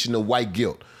eradication of white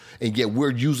guilt. And yet we're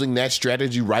using that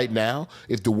strategy right now.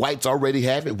 If the whites already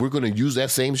have it, we're going to use that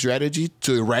same strategy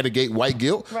to eradicate white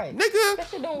guilt. Right. Nigga. That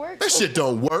shit don't work. That shit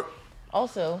don't work.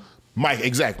 Also. Mike,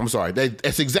 exactly. I'm sorry.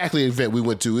 That's exactly the event we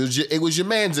went to. It was your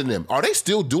mans and them. Are they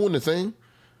still doing the thing?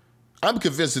 I'm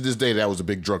convinced to this day that was a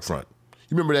big drug front.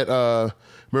 You remember that?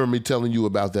 Remember me telling you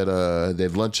about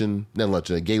that luncheon, not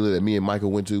luncheon, that gala that me and Micah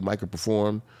went to. Micah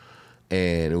performed,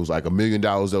 and it was like $1 million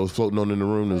that was floating on in the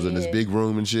room. It was in this big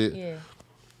room and shit. Yeah.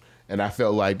 And I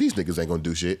felt like these niggas ain't gonna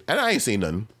do shit, and I ain't seen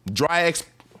nothing.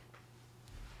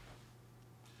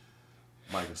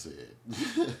 Micah said.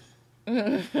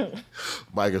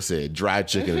 Micah said, dry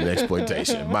chicken and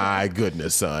exploitation. My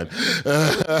goodness, son.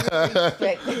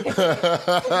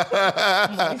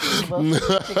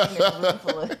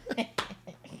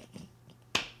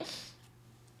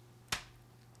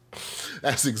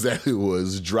 That's exactly what it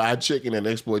was. Dry chicken and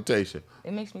exploitation.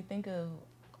 It makes me think of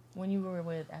when you were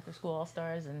with After School All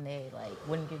Stars and they like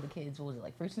wouldn't give the kids, what was it,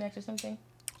 like fruit snacks or something?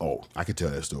 Oh, I could tell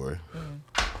that story.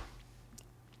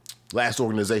 Last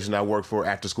organization I worked for,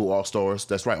 After School All Stars.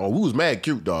 That's right. Oh, we was mad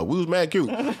cute, dog. We was mad cute.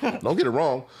 Don't get it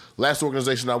wrong. Last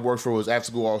organization I worked for was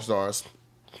After School All Stars.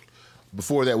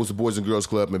 Before that was the Boys and Girls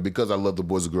Club, and because I love the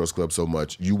Boys and Girls Club so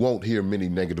much, you won't hear many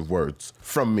negative words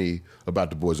from me about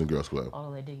the Boys and Girls Club.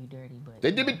 Although they did you dirty, but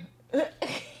They did me. you're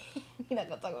not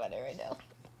gonna talk about it right now.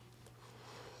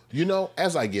 You know,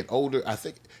 as I get older, I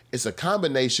think it's a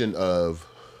combination of,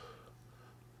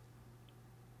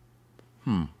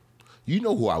 you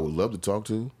know who I would love to talk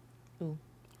to? Who?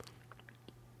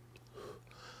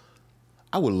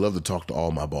 I would love to talk to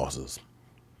all my bosses.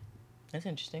 That's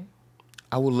interesting.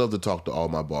 I would love to talk to all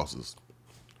my bosses.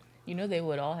 You know they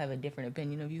would all have a different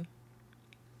opinion of you.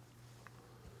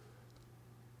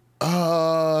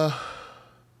 No,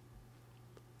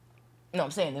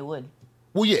 I'm saying they would.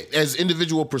 Well, yeah, as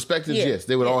individual perspectives, Yeah, yes,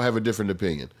 they would yeah. all have a different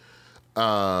opinion.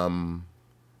 But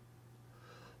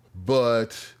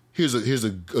here's a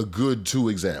good two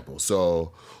examples.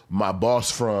 So my boss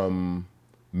from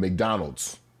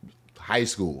McDonald's, high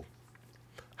school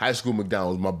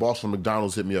McDonald's, my boss from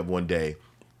McDonald's hit me up one day.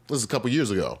 This is a couple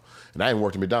years ago. And I ain't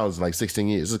worked at McDonald's in like 16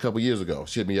 years. This is a couple years ago.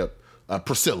 She hit me up.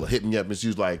 Priscilla hit me up and she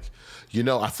was like, you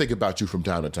know, I think about you from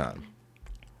time to time.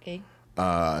 Okay.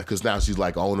 Because now she's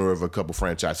like owner of a couple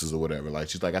franchises or whatever. Like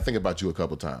she's like, I think about you a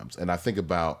couple times, and I think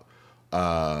about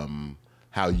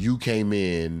how you came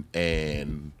in,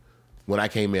 and when I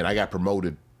came in, I got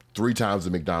promoted 3 times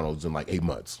at McDonald's in like 8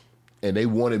 months, and they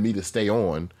wanted me to stay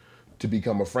on to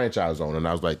become a franchise owner, and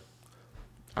I was like,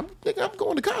 I'm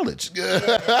going to college.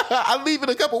 I leave in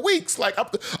a couple weeks. Like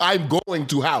I'm going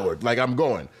to Howard. Like I'm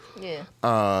going. Yeah.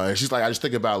 And she's like, I just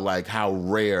think about like how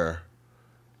rare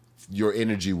your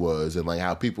energy was, and like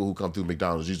how people who come through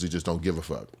McDonald's usually just don't give a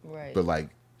fuck. Right. But like,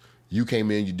 you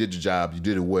came in, you did your job, you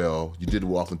did it well, you did it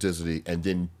with authenticity, and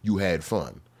then you had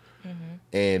fun. Mm-hmm.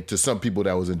 And to some people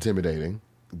that was intimidating,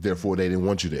 therefore they didn't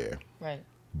want you there. Right.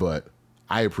 But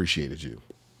I appreciated you.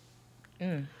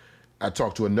 I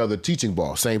talked to another teaching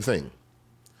boss, same thing.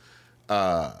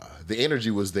 The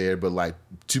energy was there, but like,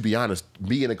 to be honest,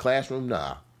 me in a classroom,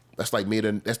 nah. That's like me at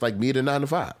a 9 to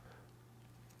 5.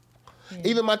 Yeah.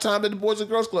 Even my time at the Boys and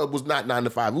Girls Club was not 9 to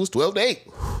 5. It was 12 to 8.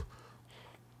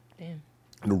 Damn.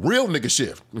 The real nigga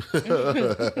shift.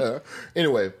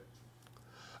 Anyway,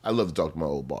 I love to talk to my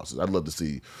old bosses. I'd love to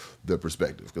see their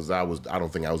perspective, because I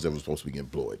don't think I was ever supposed to be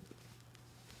employed.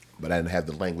 But I didn't have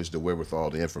the language, the wherewithal,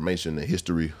 the information, the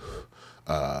history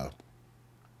to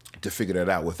figure that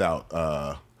out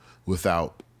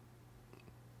without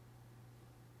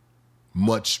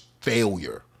much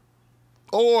failure.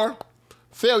 Or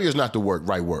failure is not the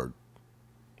right word.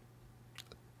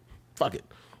 Fuck it.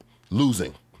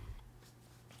 Losing.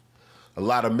 A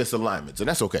lot of misalignments, and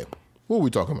that's okay. What were we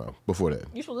talking about before that?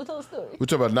 You supposed to tell a story. We're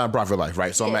talking about nonprofit life,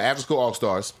 right? So I'm at After School All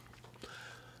Stars.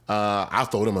 I'll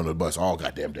throw them under the bus all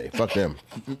goddamn day. Fuck them.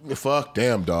 Fuck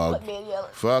them, dog.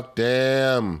 Fuck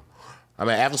them. I'm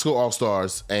at After School All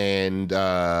Stars, and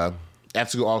After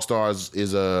School All Stars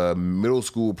is a middle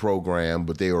school program,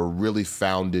 but they were really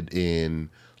founded in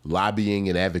lobbying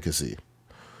and advocacy.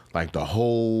 Like the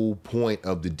whole point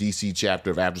of the DC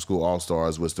chapter of After School All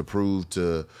Stars was to prove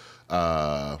to,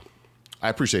 I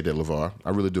appreciate that, LeVar. I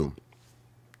really do.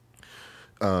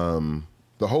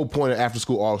 The whole point of After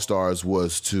School All Stars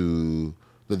was the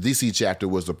DC chapter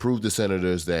was to prove to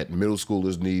senators that middle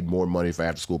schoolers need more money for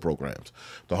after school programs.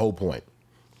 The whole point.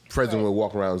 President would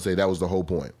walk around and say that was the whole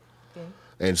point. Okay.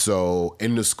 And so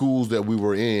in the schools that we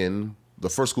were in, the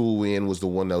first school we in was the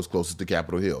one that was closest to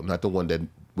Capitol Hill, not the one that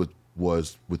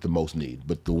was with the most need,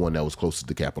 but the one that was closest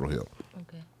to Capitol Hill.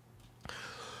 Okay.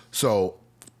 So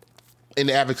in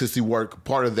the advocacy work,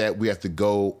 part of that, we have to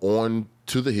go on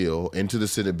to the Hill, into the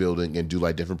Senate building, and do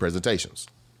like different presentations.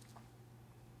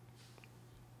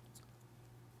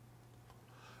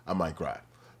 I might cry.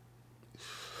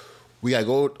 We got to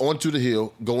go onto the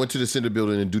Hill, go into the Senate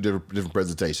building, and do different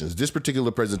presentations. This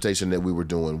particular presentation that we were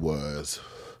doing was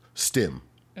STEM.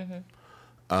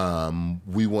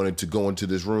 We wanted to go into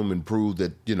this room and prove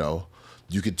that,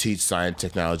 you could teach science,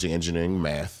 technology, engineering,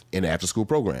 math in an after-school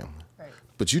program. Right.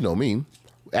 But you know me,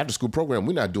 after-school program,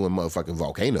 we're not doing motherfucking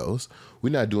volcanoes. We're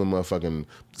not doing motherfucking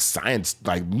science.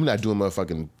 Like, we're not doing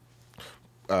motherfucking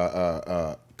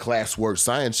classwork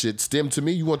science shit. STEM to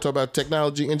me, you want to talk about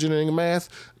technology, engineering, and math?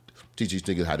 Teach these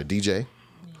niggas how to DJ.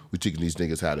 We're teaching these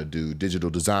niggas how to do digital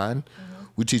design.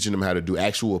 We're teaching them how to do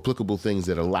actual applicable things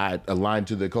that align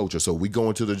to their culture. So we go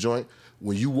into the joint.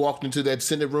 When you walked into that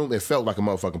Senate room, it felt like a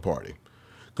motherfucking party.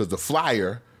 Because the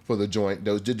flyer for the joint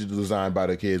that was digital designed by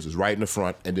the kids was right in the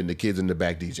front, and then the kids in the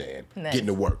back DJing, nice. Getting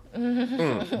to work.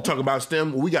 Talk about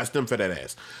STEM? Well, we got STEM for that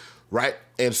ass. Right?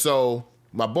 And so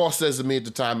my boss says to me at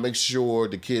the time, make sure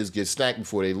the kids get snacked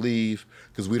before they leave,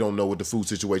 because we don't know what the food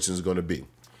situation is going to be.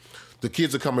 The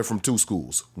kids are coming from two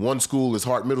schools. One school is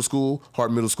Hart Middle School.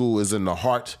 Hart Middle School is in the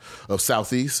heart of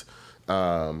Southeast.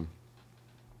 Hart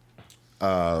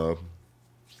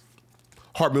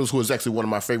Middle School is actually one of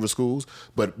my favorite schools,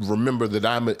 but remember that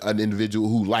I'm an individual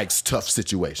who likes tough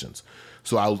situations.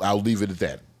 So I'll leave it at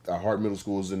that. Hart Middle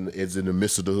School is in the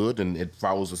midst of the hood, and it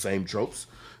follows the same tropes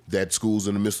that schools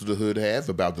in the midst of the hood have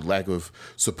about the lack of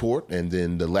support and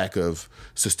then the lack of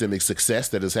systemic success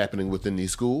that is happening within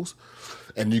these schools.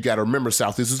 And you got to remember,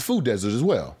 Southeast is a food desert as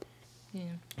well. Yeah.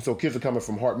 So kids are coming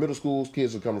from Hart Middle Schools,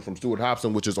 kids are coming from Stuart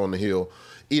Hobson, which is on the hill.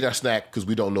 Eat our snack because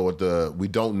we don't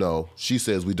know. She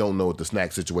says we don't know what the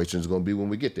snack situation is going to be when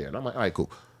we get there. And I'm like, all right, cool.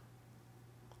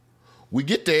 We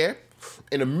get there.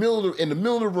 In the middle of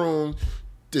the room,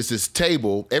 there's this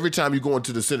table. Every time you go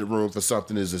into the Senate room for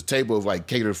something, there's this table of like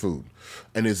catered food.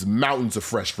 And there's mountains of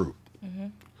fresh fruit.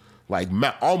 Like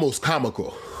almost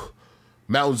comical.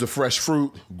 Mountains of fresh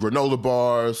fruit, granola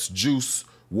bars, juice,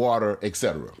 water,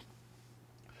 etc.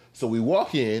 So we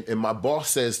walk in, and my boss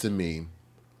says to me,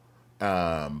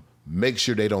 make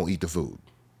sure they don't eat the food.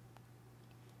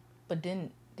 But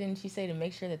didn't she say to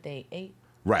make sure that they ate?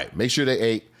 Right. Make sure they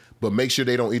ate, but make sure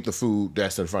they don't eat the food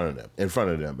that's in front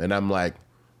of them. And I'm like,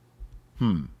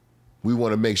 we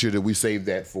want to make sure that we save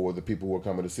that for the people who are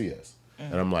coming to see us.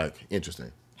 And I'm like,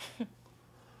 interesting.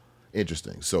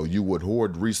 Interesting. So you would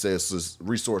hoard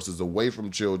resources away from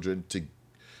children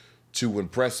to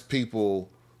impress people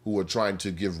who are trying to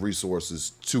give resources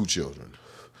to children.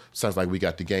 Sounds like we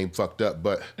got the game fucked up,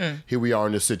 but here we are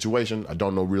in this situation. I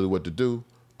don't know really what to do.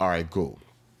 All right, cool.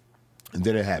 And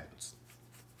then it happens.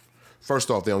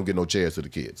 First off, they don't get no chairs to the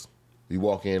kids. You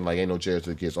walk in like ain't no chairs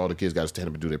to the kids. All the kids got to stand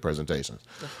up and do their presentations.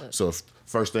 So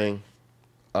first thing,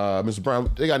 Mr.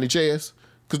 Brown, they got any chairs?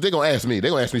 Because they're going to ask me.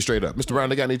 They're going to ask me straight up. Mr. Brown,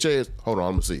 they got any chairs? Hold on,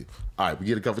 I'm going to see. All right, we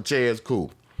get a couple chairs.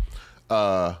 Cool.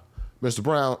 Mr.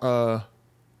 Brown,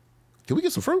 can we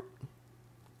get some fruit?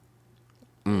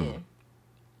 Yeah.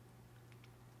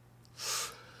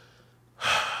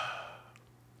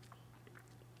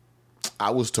 I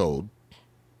was told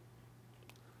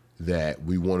that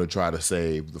we want to try to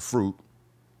save the fruit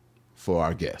for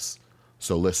our guests.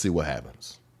 So let's see what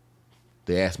happens.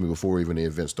 They asked me before even the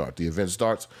event starts. The event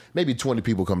starts, maybe 20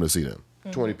 people come to see them.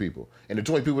 20 people. And the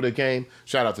 20 people that came,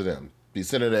 shout out to them. These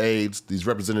senator aides, these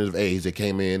representative aides that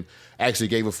came in, actually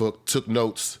gave a fuck, took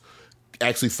notes,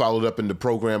 actually followed up in the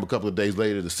program a couple of days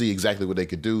later to see exactly what they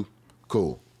could do.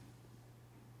 Cool.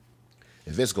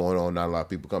 Event's going on, not a lot of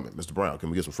people coming. Mr. Brown, can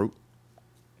we get some fruit?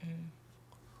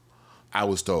 I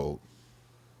was told.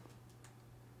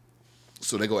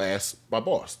 So they go ask my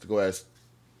boss, to go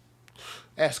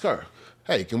ask her,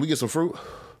 hey, can we get some fruit?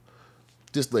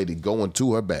 This lady go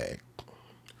into her bag,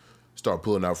 start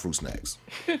pulling out fruit snacks.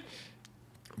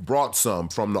 Brought some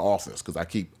from the office, because I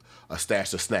keep a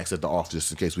stash of snacks at the office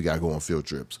just in case we got to go on field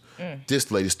trips. This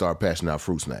lady started passing out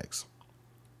fruit snacks.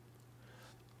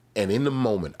 And in the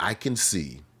moment, I can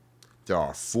see there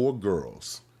are 4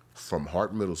 girls from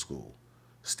Hart Middle School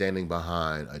standing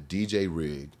behind a DJ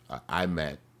rig, an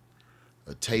iMac,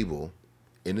 a table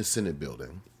in the Senate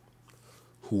building,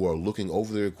 who are looking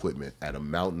over their equipment at a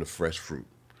mountain of fresh fruit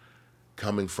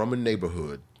coming from a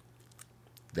neighborhood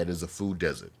that is a food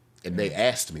desert. And they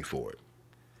asked me for it.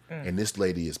 And this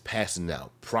lady is passing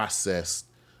out processed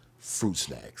fruit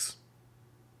snacks.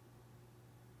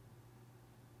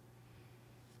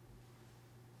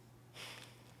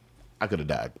 I could have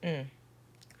died.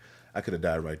 I could have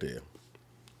died right there.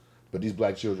 But these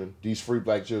black children, these free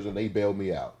black children, they bailed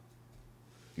me out.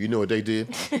 You know what they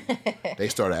did? They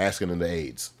started asking the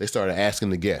aides. They started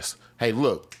asking the guests, hey,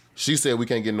 look, she said we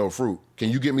can't get no fruit. Can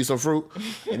you get me some fruit?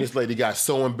 And this lady got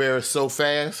so embarrassed so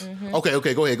fast.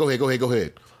 Okay, go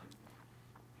ahead.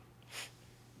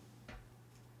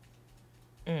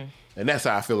 And that's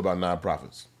how I feel about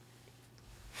nonprofits.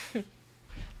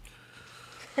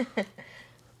 You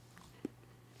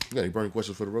got any burning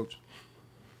questions for the roach?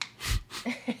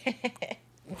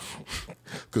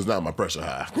 Because now my pressure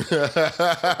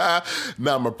high.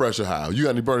 Now my pressure high. You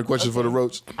got any burning questions for the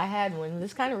roach? I had one.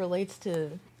 This kind of relates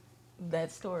to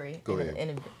that story. Go ahead.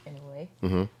 In a way.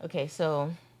 Mm-hmm. Okay,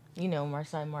 so,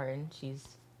 Marsai Martin, she's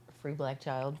a free black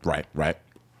child. Right.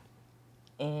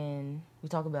 And we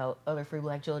talk about other free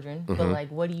black children. Mm-hmm. But, like,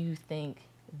 what do you think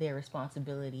their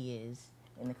responsibility is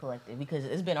in the collective? Because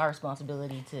it's been our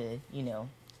responsibility to,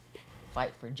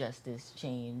 fight for justice,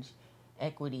 change,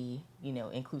 equity,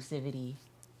 inclusivity,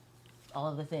 all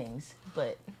of the things.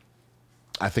 But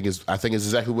I think it's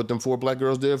exactly what them 4 black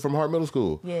girls did from Hart Middle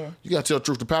School. Yeah. You gotta tell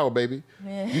truth to power, baby.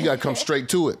 Yeah. You gotta come straight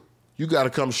to it.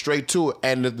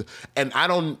 And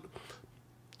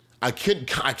I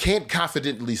can't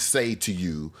confidently say to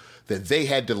you that they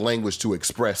had the language to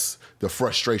express the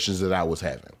frustrations that I was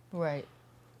having. Right.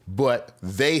 But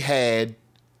they had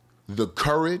the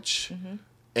courage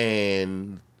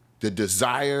and the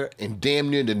desire and damn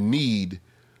near the need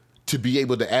to be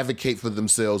able to advocate for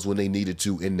themselves when they needed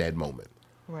to in that moment.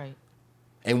 Right.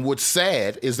 And what's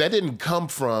sad is that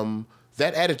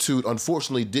attitude,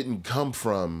 unfortunately, didn't come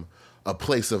from a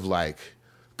place of like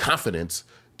confidence.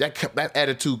 That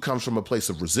attitude comes from a place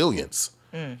of resilience.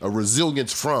 A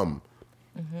resilience from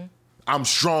I'm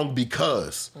strong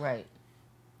because. Right.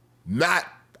 Not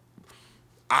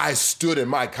I stood in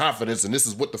my confidence and this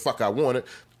is what the fuck I wanted.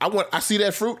 I see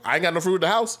that fruit. I ain't got no fruit in the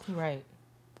house. Right.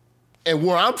 And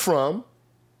where I'm from,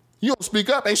 you don't speak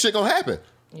up, ain't shit gonna happen.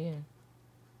 Yeah.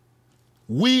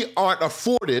 We aren't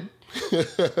afforded,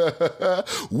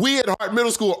 we at Hart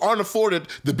Middle School aren't afforded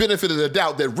the benefit of the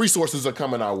doubt that resources are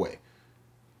coming our way.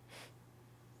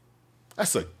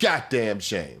 That's a goddamn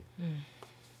shame.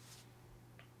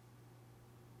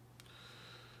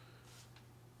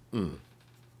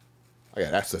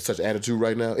 That's such an attitude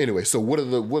right now. Anyway, so what are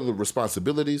the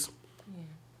responsibilities?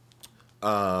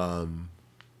 Yeah.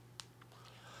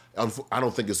 I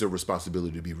don't think it's their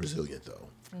responsibility to be resilient, though.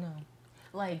 No.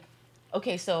 Like,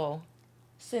 okay, so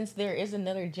since there is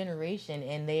another generation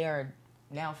and they are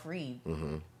now freed,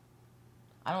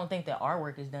 I don't think that our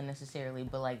work is done necessarily,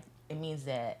 but like it means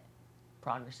that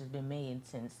progress has been made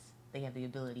since they have the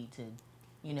ability to,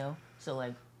 So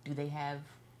like, do they have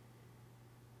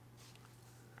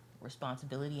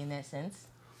responsibility in that sense?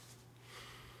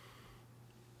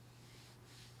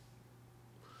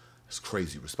 It's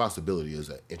crazy. Responsibility is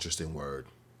an interesting word.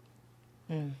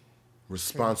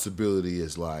 Responsibility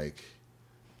is like.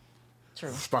 True.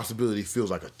 Responsibility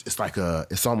feels like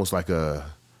it's almost like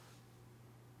a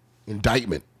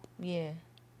indictment. Yeah.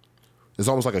 It's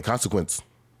almost like a consequence.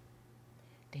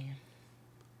 Damn.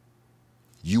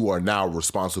 You are now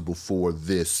responsible for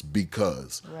this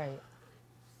because. Right.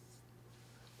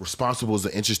 Responsible is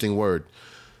an interesting word.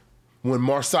 When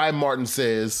Marsai Martin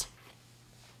says,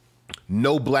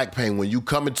 no black pain, when you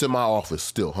come into my office,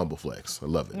 still humble flex, I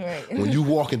love it. Right. When you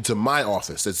walk into my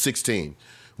office at 16,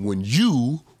 when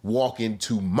you walk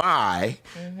into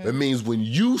it means when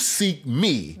you seek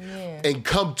me and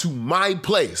come to my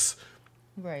place,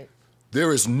 right,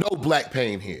 there is no black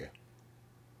pain here.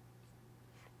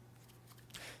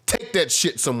 Take that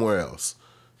shit somewhere else.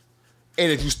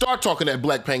 And if you start talking that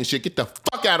black pain shit, get the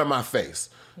fuck out of my face.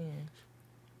 Yeah.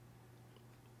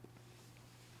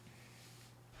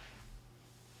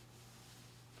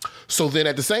 So then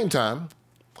at the same time,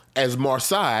 as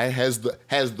Marsai has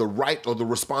the right or the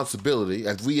responsibility,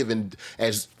 as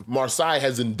Marsai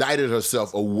has indicted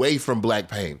herself away from black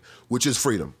pain, which is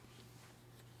freedom.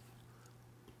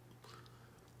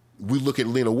 We look at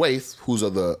Lena Waithe, who's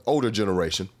of the older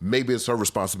generation. Maybe it's her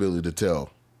responsibility to tell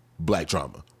black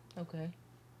trauma. Okay.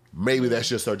 Maybe that's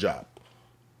just her job.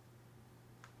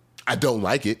 I don't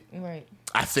like it. Right.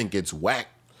 I think it's whack.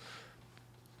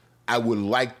 I would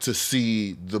like to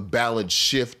see the balance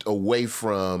shift away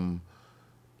from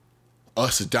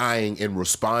us dying and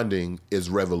responding is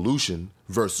revolution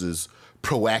versus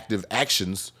proactive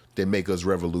actions that make us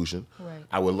revolution. Right.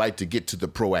 I would like to get to the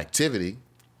proactivity.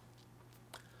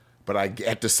 But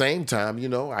at the same time,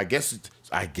 I guess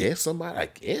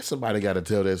somebody got to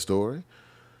tell that story.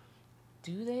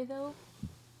 Do they though?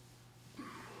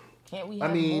 Can't we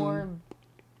have more?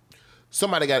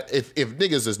 Somebody if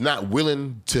niggas is not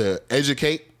willing to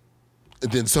educate,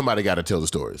 then somebody got to tell the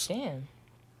stories. Damn.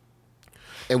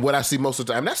 And what I see most of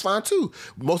the time, that's fine too.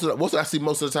 What I see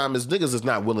most of the time is niggas is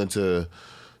not willing to.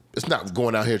 It's not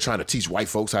going out here trying to teach white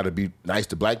folks how to be nice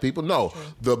to black people. No,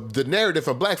 the narrative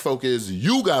for black folk is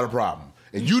you got a problem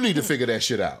and you need to figure that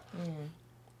shit out.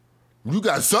 You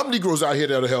got some Negroes out here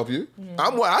that'll help you.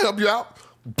 I help you out.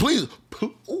 Please.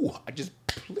 Ooh, I just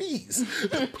please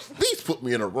put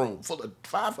me in a room full of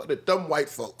 500 dumb white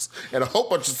folks and a whole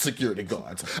bunch of security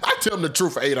guards. I tell them the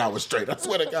truth for 8 hours straight. I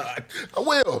swear to God. I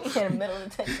will. In the middle of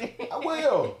the text. I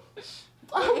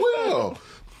will.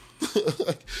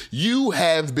 You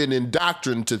have been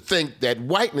indoctrined to think that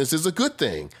whiteness is a good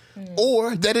thing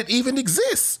or that it even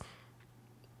exists.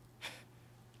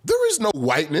 There is no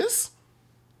whiteness.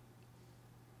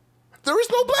 There is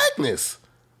no blackness.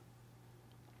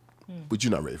 But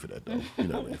you're not ready for that, though. You're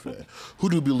not ready for that. Who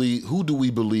do we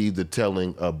believe the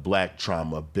telling of black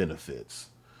trauma benefits?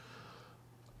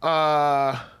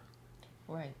 Right.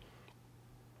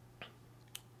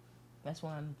 That's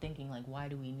why I'm thinking, like, why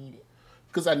do we need it?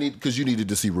 Because you needed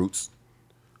to see Roots.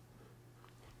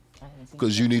 I didn't see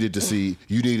Because you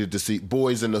needed to see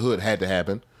Boys in the Hood had to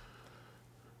happen.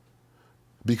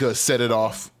 Because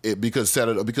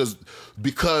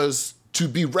to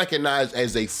be recognized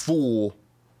as a full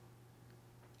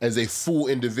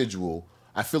individual,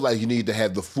 I feel like you need to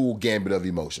have the full gambit of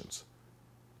emotions.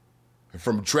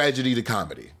 From tragedy to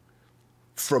comedy.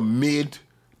 From mid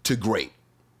to great.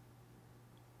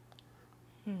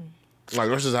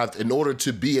 Like, in order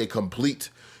to be a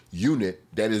complete unit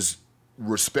that is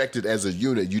respected as a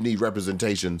unit, you need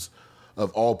representations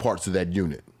of all parts of that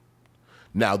unit.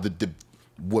 Now,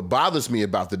 what bothers me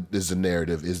about this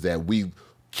narrative is that we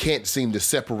can't seem to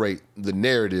separate the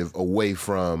narrative away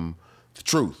from the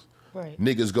truth. Right.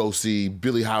 Niggas go see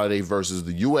Billie Holiday versus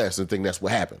the U.S. and think that's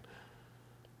what happened.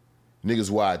 Niggas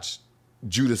watch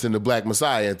Judas and the Black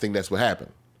Messiah and think that's what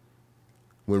happened.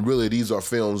 When really these are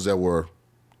films that were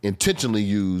intentionally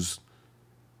used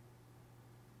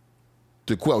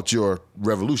to quell your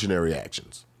revolutionary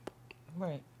actions.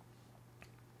 Right.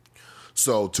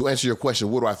 So to answer your question,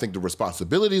 what do I think the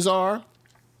responsibilities are?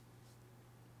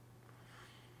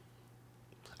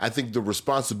 I think the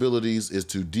responsibilities is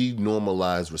to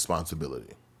denormalize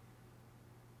responsibility.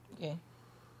 Yeah.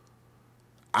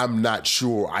 I'm not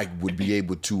sure I would be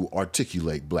able to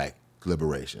articulate black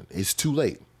liberation. It's too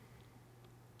late.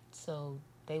 So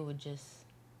they would just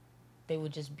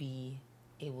be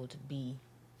able to be,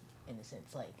 in a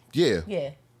sense, like. Yeah.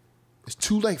 Yeah. It's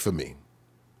too late for me.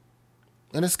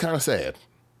 And it's kind of sad.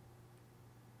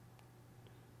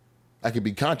 I can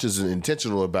be conscious and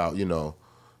intentional about,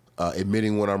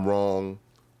 admitting when I'm wrong,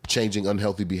 changing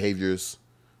unhealthy behaviors,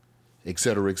 et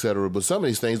cetera, et cetera. But some of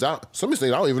these things, I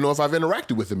don't even know if I've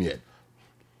interacted with them yet.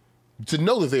 To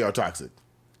know that they are toxic.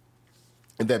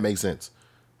 If that makes sense.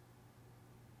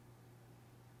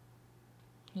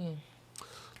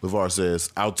 LeVar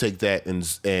says, I'll take that and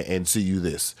see you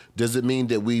this. Does it mean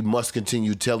that we must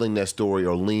continue telling that story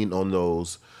or lean on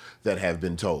those that have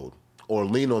been told? Or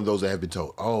lean on those that have been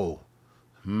told?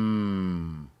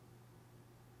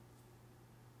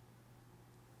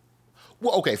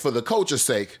 Well, okay, for the culture's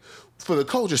sake,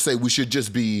 we should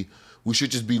just be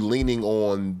leaning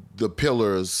on the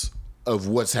pillars of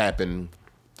what's happened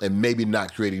and maybe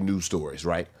not creating new stories,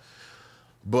 right?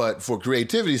 But for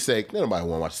creativity's sake, nobody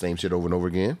want to watch the same shit over and over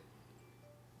again.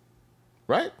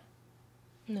 Right?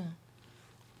 No.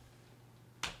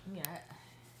 Yeah.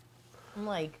 I'm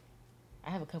like, I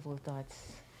have a couple of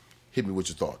thoughts. Hit me with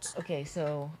your thoughts. Okay,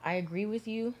 so I agree with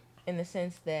you in the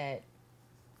sense that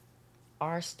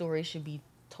our story should be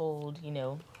told, in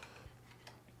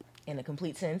a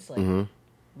complete sense. Like,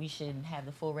 we should have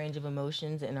the full range of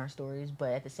emotions in our stories.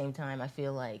 But at the same time, I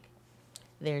feel like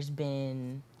there's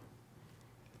been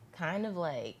kind of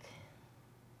like,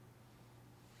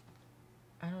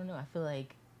 I don't know, I feel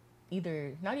like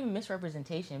either, not even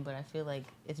misrepresentation, but I feel like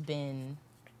it's been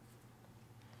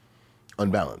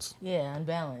unbalanced. Yeah,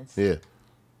 unbalanced. Yeah.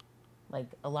 Like,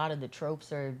 a lot of the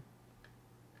tropes are...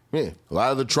 Yeah, a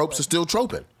lot of the tropes are still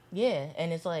troping. Yeah,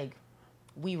 and it's like,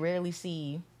 we rarely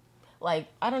see... Like,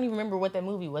 I don't even remember what that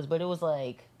movie was, but it was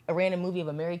like a random movie of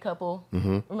a married couple.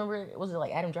 Mm-hmm. Remember, was it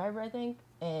like Adam Driver, I think?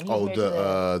 And he was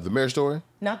the Marriage Story?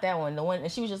 Not that one. The one,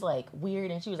 and she was just like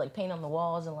weird, and she was like painting on the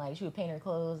walls, and like she would paint her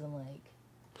clothes, and like.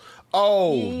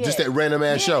 Oh, yeah. Just that random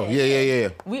ass show. Yeah.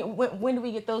 When do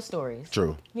we get those stories?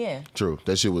 True. Yeah. True.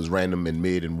 That shit was random and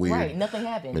mid and weird. Right. Nothing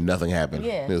happened. And nothing happened.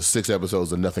 Yeah. There was 6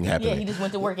 episodes of nothing happening. Yeah, he just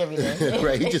went to work every day.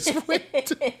 Right. He just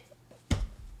went.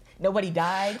 Nobody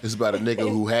died. It's about a nigga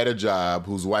who had a job,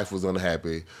 whose wife was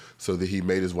unhappy, so that he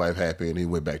made his wife happy and he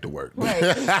went back to work. Right.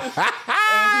 And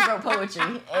he wrote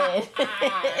poetry.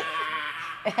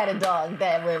 And had a dog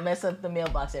that would mess up the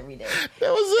mailbox every day. That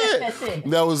was it. That's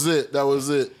it.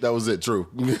 That was it. True.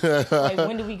 Like,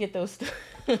 when do we get those?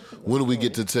 When do we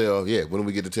get to tell? Yeah. When do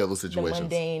we get to tell those situations? The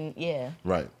mundane. Yeah.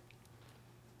 Right.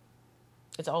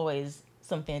 It's always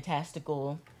some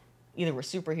fantastical. Either we're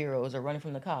superheroes or running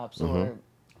from the cops, or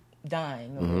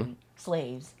dying or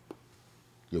slaves.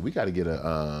 Yeah, we got to get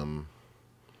a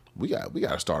we got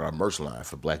to start our merch line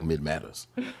for Black Mid Matters,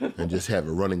 and just have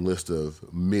a running list of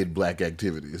mid-black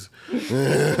activities.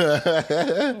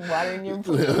 Watering your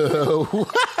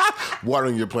plants.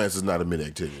 Watering your plants is not a mid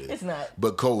activity. It's not.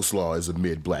 But coleslaw is a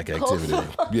mid-black activity.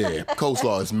 Yeah,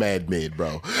 coleslaw is mad mid,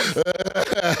 bro.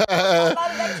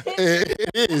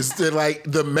 It is. They're like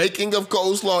the making of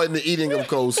coleslaw and the eating of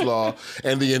coleslaw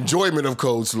and the enjoyment of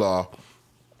coleslaw.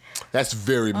 That's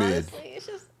very mid. Honestly, it's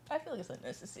just, I feel like it's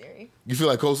unnecessary. You feel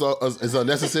like coleslaw is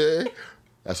unnecessary?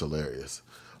 That's hilarious.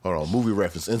 Hold on, movie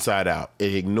reference, Inside Out.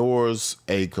 It ignores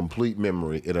a complete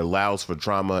memory. It allows for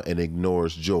trauma and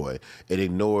ignores joy. It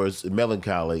ignores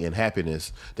melancholy and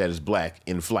happiness that is black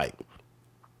in flight.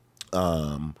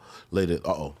 Later,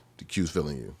 the Q's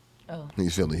feeling you. Oh.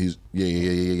 He's feeling, yeah.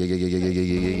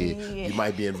 You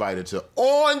might be invited to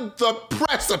On the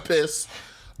Precipice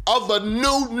of a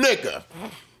New Nigga.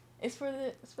 It's for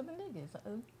the niggas,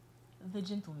 the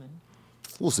gentlemen.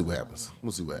 We'll see what happens.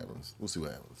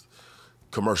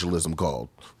 Commercialism called.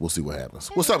 We'll see what happens.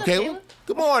 What's up, Kayla?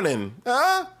 Good morning.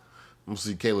 Huh? I'm gonna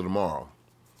see Kayla tomorrow.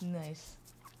 Nice.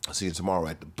 I'll see you tomorrow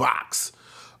at the box.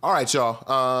 All right,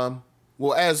 y'all.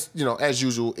 Well, as you know, as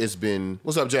usual, it's been.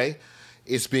 What's up, Jay?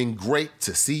 It's been great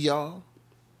to see y'all.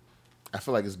 I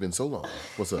feel like it's been so long.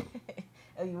 What's up?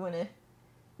 Oh, you wanna?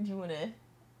 I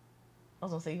was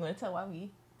gonna say, you wanna tell why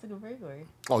we took a break, or?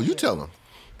 Oh, you tell them.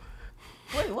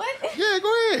 Wait, what? Yeah,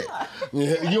 go ahead.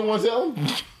 Yeah, you don't want to tell them?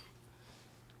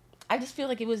 I just feel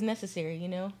like it was necessary, you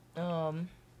know?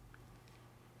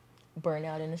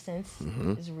 Burnout, in a sense,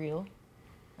 is real.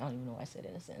 I don't even know why I said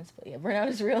in a sense, but yeah, burnout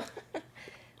is real.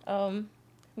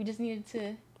 We just needed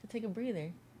to take a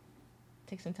breather.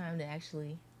 Take some time to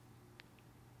actually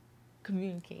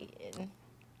communicate and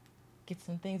get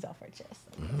some things off our chest.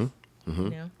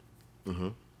 You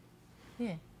know?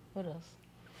 Yeah. What else?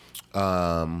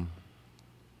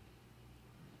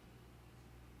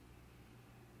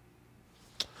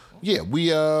 Yeah,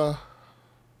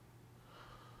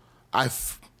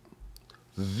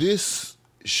 this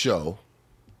show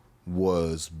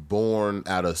was born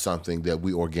out of something that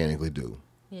we organically do.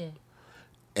 Yeah.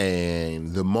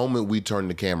 And the moment we turn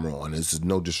the camera on, this is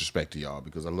no disrespect to y'all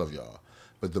because I love y'all,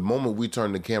 but the moment we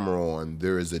turn the camera on,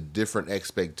 there is a different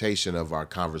expectation of our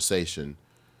conversation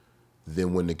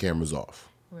than when the camera's off.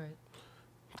 Right.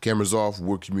 Camera's off,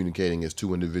 we're communicating as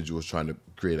two individuals trying to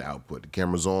create an output. The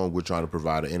camera's on, we're trying to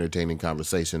provide an entertaining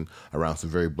conversation around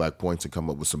some very black points and come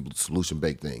up with some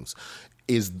solution-based things.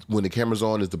 When the camera's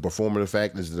on, is the performative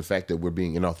fact, is the fact that we're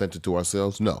being inauthentic to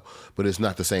ourselves? No, but it's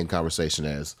not the same conversation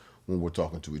as when we're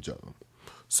talking to each other.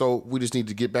 So we just need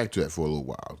to get back to that for a little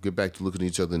while. Get back to looking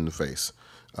each other in the face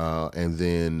and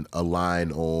then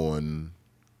align on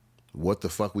what the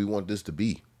fuck we want this to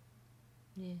be.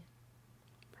 Yeah.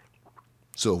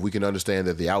 So if we can understand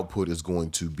that the output is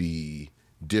going to be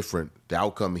different, the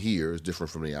outcome here is different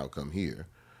from the outcome here,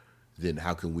 then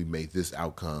how can we make this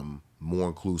outcome more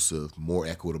inclusive, more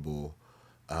equitable,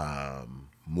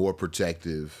 more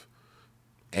protective,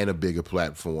 and a bigger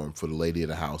platform for the lady of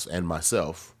the house and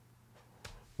myself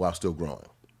while still growing?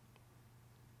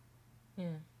 Yeah.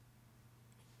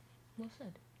 Well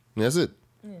said. That's it.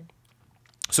 Yeah.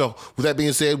 So with that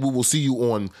being said, we will see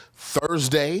you on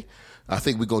Thursday. I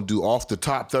think we're going to do off the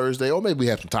top Thursday, or maybe we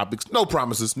have some topics. No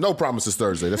promises. No promises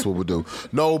Thursday. That's what we'll do.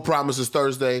 No promises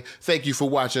Thursday. Thank you for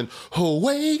watching.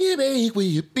 Away make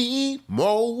we be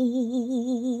more.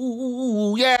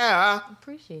 Yeah.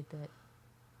 Appreciate that.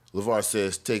 LeVar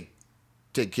says, take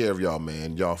care of y'all,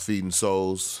 man. Y'all feeding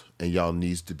souls, and y'all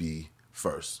needs to be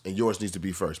first. And yours needs to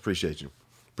be first. Appreciate you.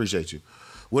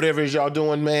 Whatever it is y'all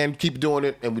doing, man, keep doing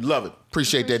it, and we love it.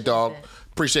 Appreciate that, dog.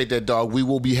 Appreciate that, dog. We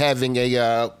will be having a.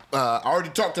 I already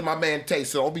talked to my man Tay,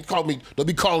 so don't be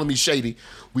calling me shady.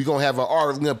 We gonna have a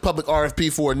public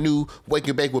RFP for a new Wake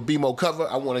and Bake with BMO cover.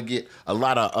 I want to get a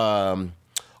lot of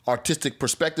artistic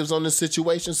perspectives on this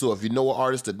situation. So if you know an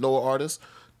artist that know an artist,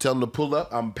 tell them to pull up.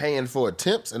 I'm paying for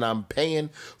attempts and I'm paying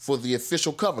for the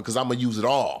official cover because I'm gonna use it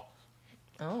all.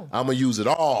 Oh. I'm gonna use it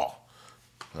all.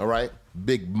 All right,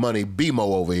 big money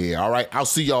BMO over here. All right, I'll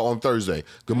see y'all on Thursday.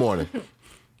 Good morning.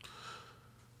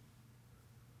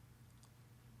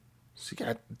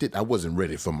 I wasn't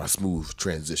ready for my smooth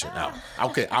transition out.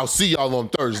 Okay, I'll see y'all on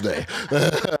Thursday.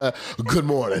 Good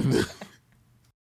morning.